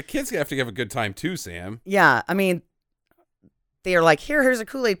 the kids have to have a good time too, Sam. Yeah. I mean, they are like, here's a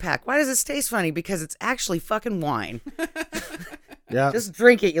Kool-Aid pack. Why does this taste funny? Because it's actually fucking wine. Yeah. Just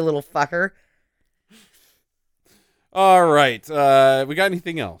drink it, you little fucker. All right. We got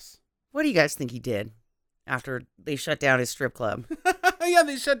anything else? What do you guys think he did after they shut down his strip club? Yeah,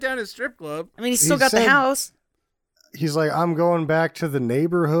 they shut down his strip club. I mean, he's still He got the said- house. He's like, I'm going back to the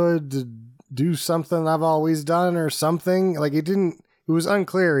neighborhood to do something I've always done or something. Like it was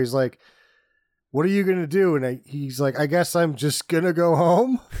unclear. He's like, what are you going to do? And he's like, I guess I'm just going to go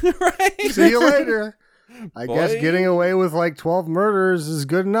home. Right? See you later. I guess Boy. getting away with like 12 murders is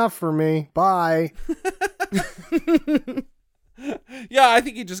good enough for me. Bye. Yeah, I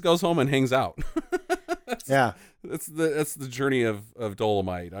think he just goes home and hangs out. Yeah. That's the journey of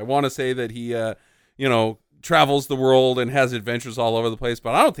Dolomite. I want to say that he, travels the world and has adventures all over the place,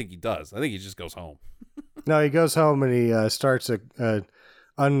 but I don't think he does. I think he just goes home. No, he goes home and he starts a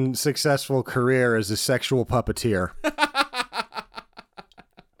unsuccessful career as a sexual puppeteer.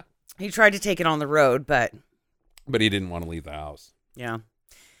 He tried to take it on the road, but But he didn't want to leave the house. yeah.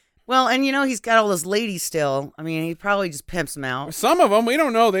 Well, and he's got all those ladies still. I mean, he probably just pimps them out. Some of them, we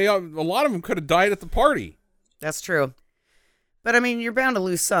don't know. A lot of them could have died at the party. That's true. But I mean, you're bound to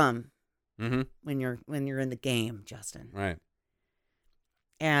lose some Mm-hmm. when you're in the game, Justin. Right.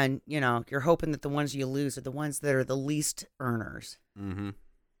 And you're hoping that the ones you lose are the ones that are the least earners. Mm-hmm.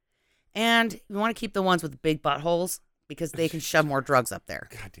 And you want to keep the ones with the big buttholes because they can shove more drugs up there.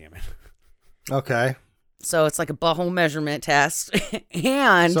 God damn it. Okay. So it's like a butthole measurement test.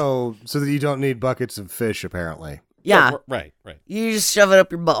 And So that you don't need buckets of fish, apparently. yeah, Right. you just shove it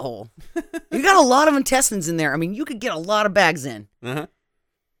up your butthole. You got a lot of intestines in there. I mean, you could get a lot of bags in. Uh-huh.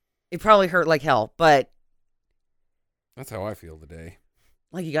 It probably hurt like hell, but That's how I feel today.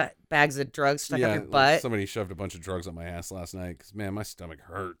 like you got bags of drugs stuck up your like butt. somebody shoved a bunch of drugs up my ass last night because, man, my stomach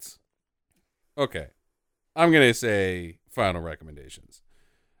hurts. Okay. I'm going to say final recommendations.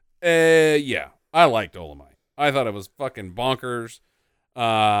 Yeah, I liked Dolomite. I thought it was fucking bonkers,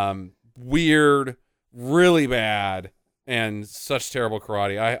 weird, really bad, and such terrible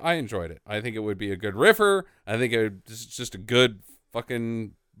karate. I enjoyed it. I think it would be a good riffer. I think it's just a good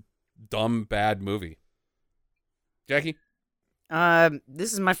fucking dumb, bad movie. Jackie?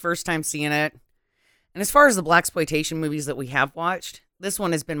 This is my first time seeing it. And as far as the blaxploitation movies that we have watched, this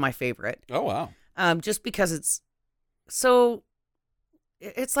one has been my favorite. Oh, wow. Just because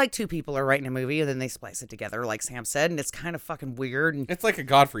it's like two people are writing a movie and then they splice it together, like Sam said, and it's kind of fucking weird. And It's like a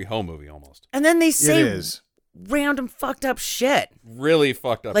Godfrey Ho movie almost. then they It say is. random fucked up shit. Really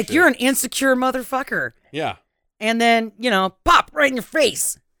fucked up Like shit. you're an insecure motherfucker. Yeah. And then, pop right in your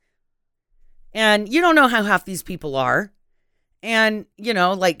face. And you don't know how half these people are. And,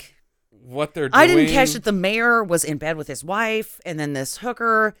 like What they're doing. I didn't catch that the mayor was in bed with his wife and then this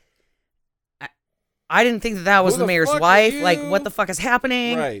hooker. I didn't think that was Who the the mayor's fuck are wife. you? Like, what the fuck is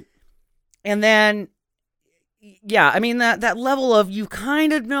happening? Right. And then, yeah, I mean, that level of you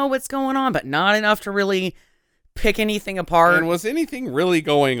kind of know what's going on, but not enough to really pick anything apart. And was anything really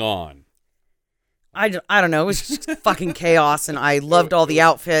going on? I don't know. It was just fucking chaos, and I loved all the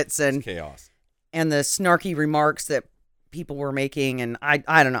outfits and Chaos. the snarky remarks that people were making, and I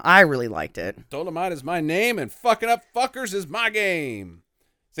don't know. I really liked it. Dolomite is my name, and fucking up fuckers is my game.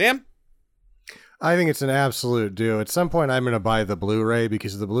 Sam? I think it's an absolute do. At some point, I'm going to buy the Blu-ray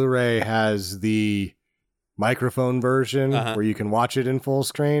because the Blu-ray has the microphone version where you can watch it in full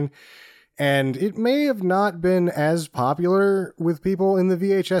screen. And it may have not been as popular with people in the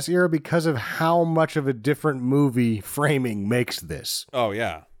VHS era because of how much of a different movie framing makes this. Oh,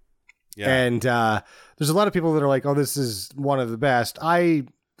 yeah. Yeah. And there's a lot of people that are like, oh, this is one of the best.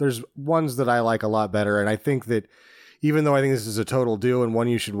 There's ones that I like a lot better. And I think that even though I think this is a total do and one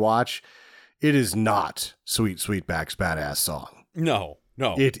you should watch, it is not Sweet Sweetback's Badass Song. No.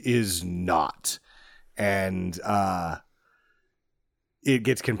 It is not. And it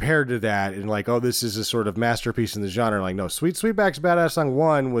gets compared to that and like, oh, this is a sort of masterpiece in the genre. Like, no, Sweet Sweetback's Badass Song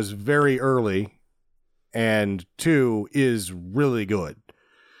 1 was very early and 2 is really good.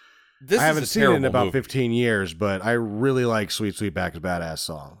 This I haven't is a seen it in terrible about movie. 15 years, but I really like Sweet Sweetback's Badass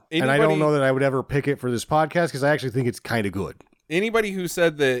Song. And I Anybody- don't know that I would ever pick it for this podcast because I actually think it's kind of good. Anybody who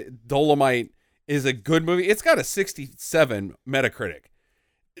said that Dolomite is a good movie, it's got a 67 Metacritic.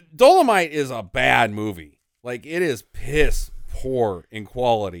 Dolomite is a bad movie. Like, it is piss poor in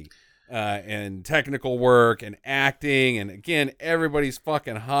quality and technical work and acting. And again, everybody's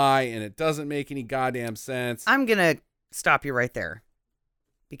fucking high and it doesn't make any goddamn sense. I'm going to stop you right there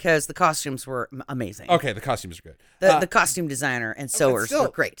because the costumes were amazing. Okay, the costumes are good. The costume designer and But sewers still, were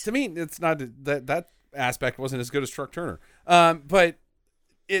great. To me, it's not that aspect wasn't as good as Truck Turner. But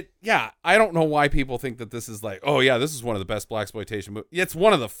I don't know why people think that this is like, oh yeah, this is one of the best blaxploitation movies. It's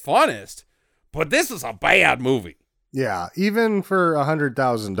one of the funnest, but this is a bad movie. Yeah, even for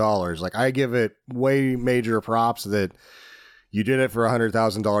 $100,000, like I give it way major props that you did it for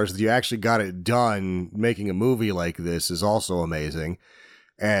 $100,000. That you actually got it done. Making a movie like this is also amazing.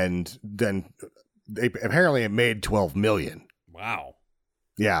 And then apparently it made $12 million. Wow.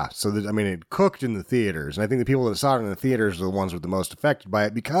 Yeah, so I mean, it cooked in the theaters, and I think the people that saw it in the theaters are the ones who were the most affected by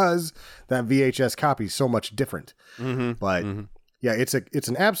it because that VHS copy is so much different. Mm-hmm. But yeah, it's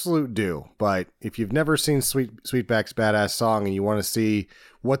an absolute do. But if you've never seen Sweetback's Badass Song and you want to see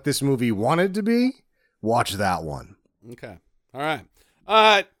what this movie wanted to be, watch that one. Okay. All right.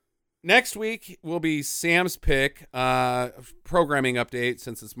 Next week will be Sam's pick, programming update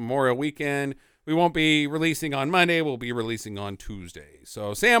since it's Memorial Weekend. We won't be releasing on Monday. We'll be releasing on Tuesday.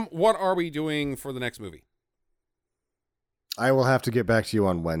 So, Sam, what are we doing for the next movie? I will have to get back to you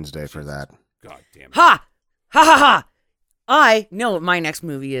on Wednesday for that. God damn it. Ha! Ha ha ha! I know what my next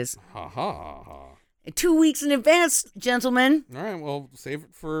movie is. Ha ha ha ha. 2 weeks in advance, gentlemen. All right, well, save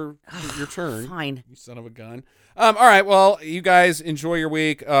it for your turn. Fine. You son of a gun. All right, well, you guys enjoy your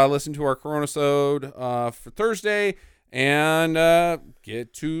week. Listen to our Corona-sode for Thursday, and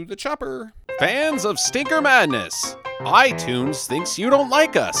get to the chopper. Fans of Stinker Madness, iTunes thinks you don't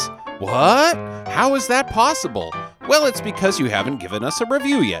like us. What? How is that possible? Well, it's because you haven't given us a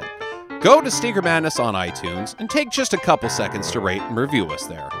review yet. Go to Stinker Madness on iTunes and take just a couple seconds to rate and review us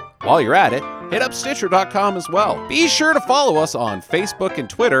there. While you're at it, hit up Stitcher.com as well. Be sure to follow us on Facebook and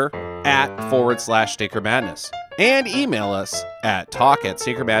Twitter @/Stinker Madness and email us at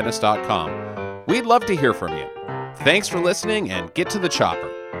talk@stinkermadness.com. We'd love to hear from you. Thanks for listening and get to the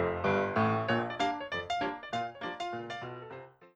chopper.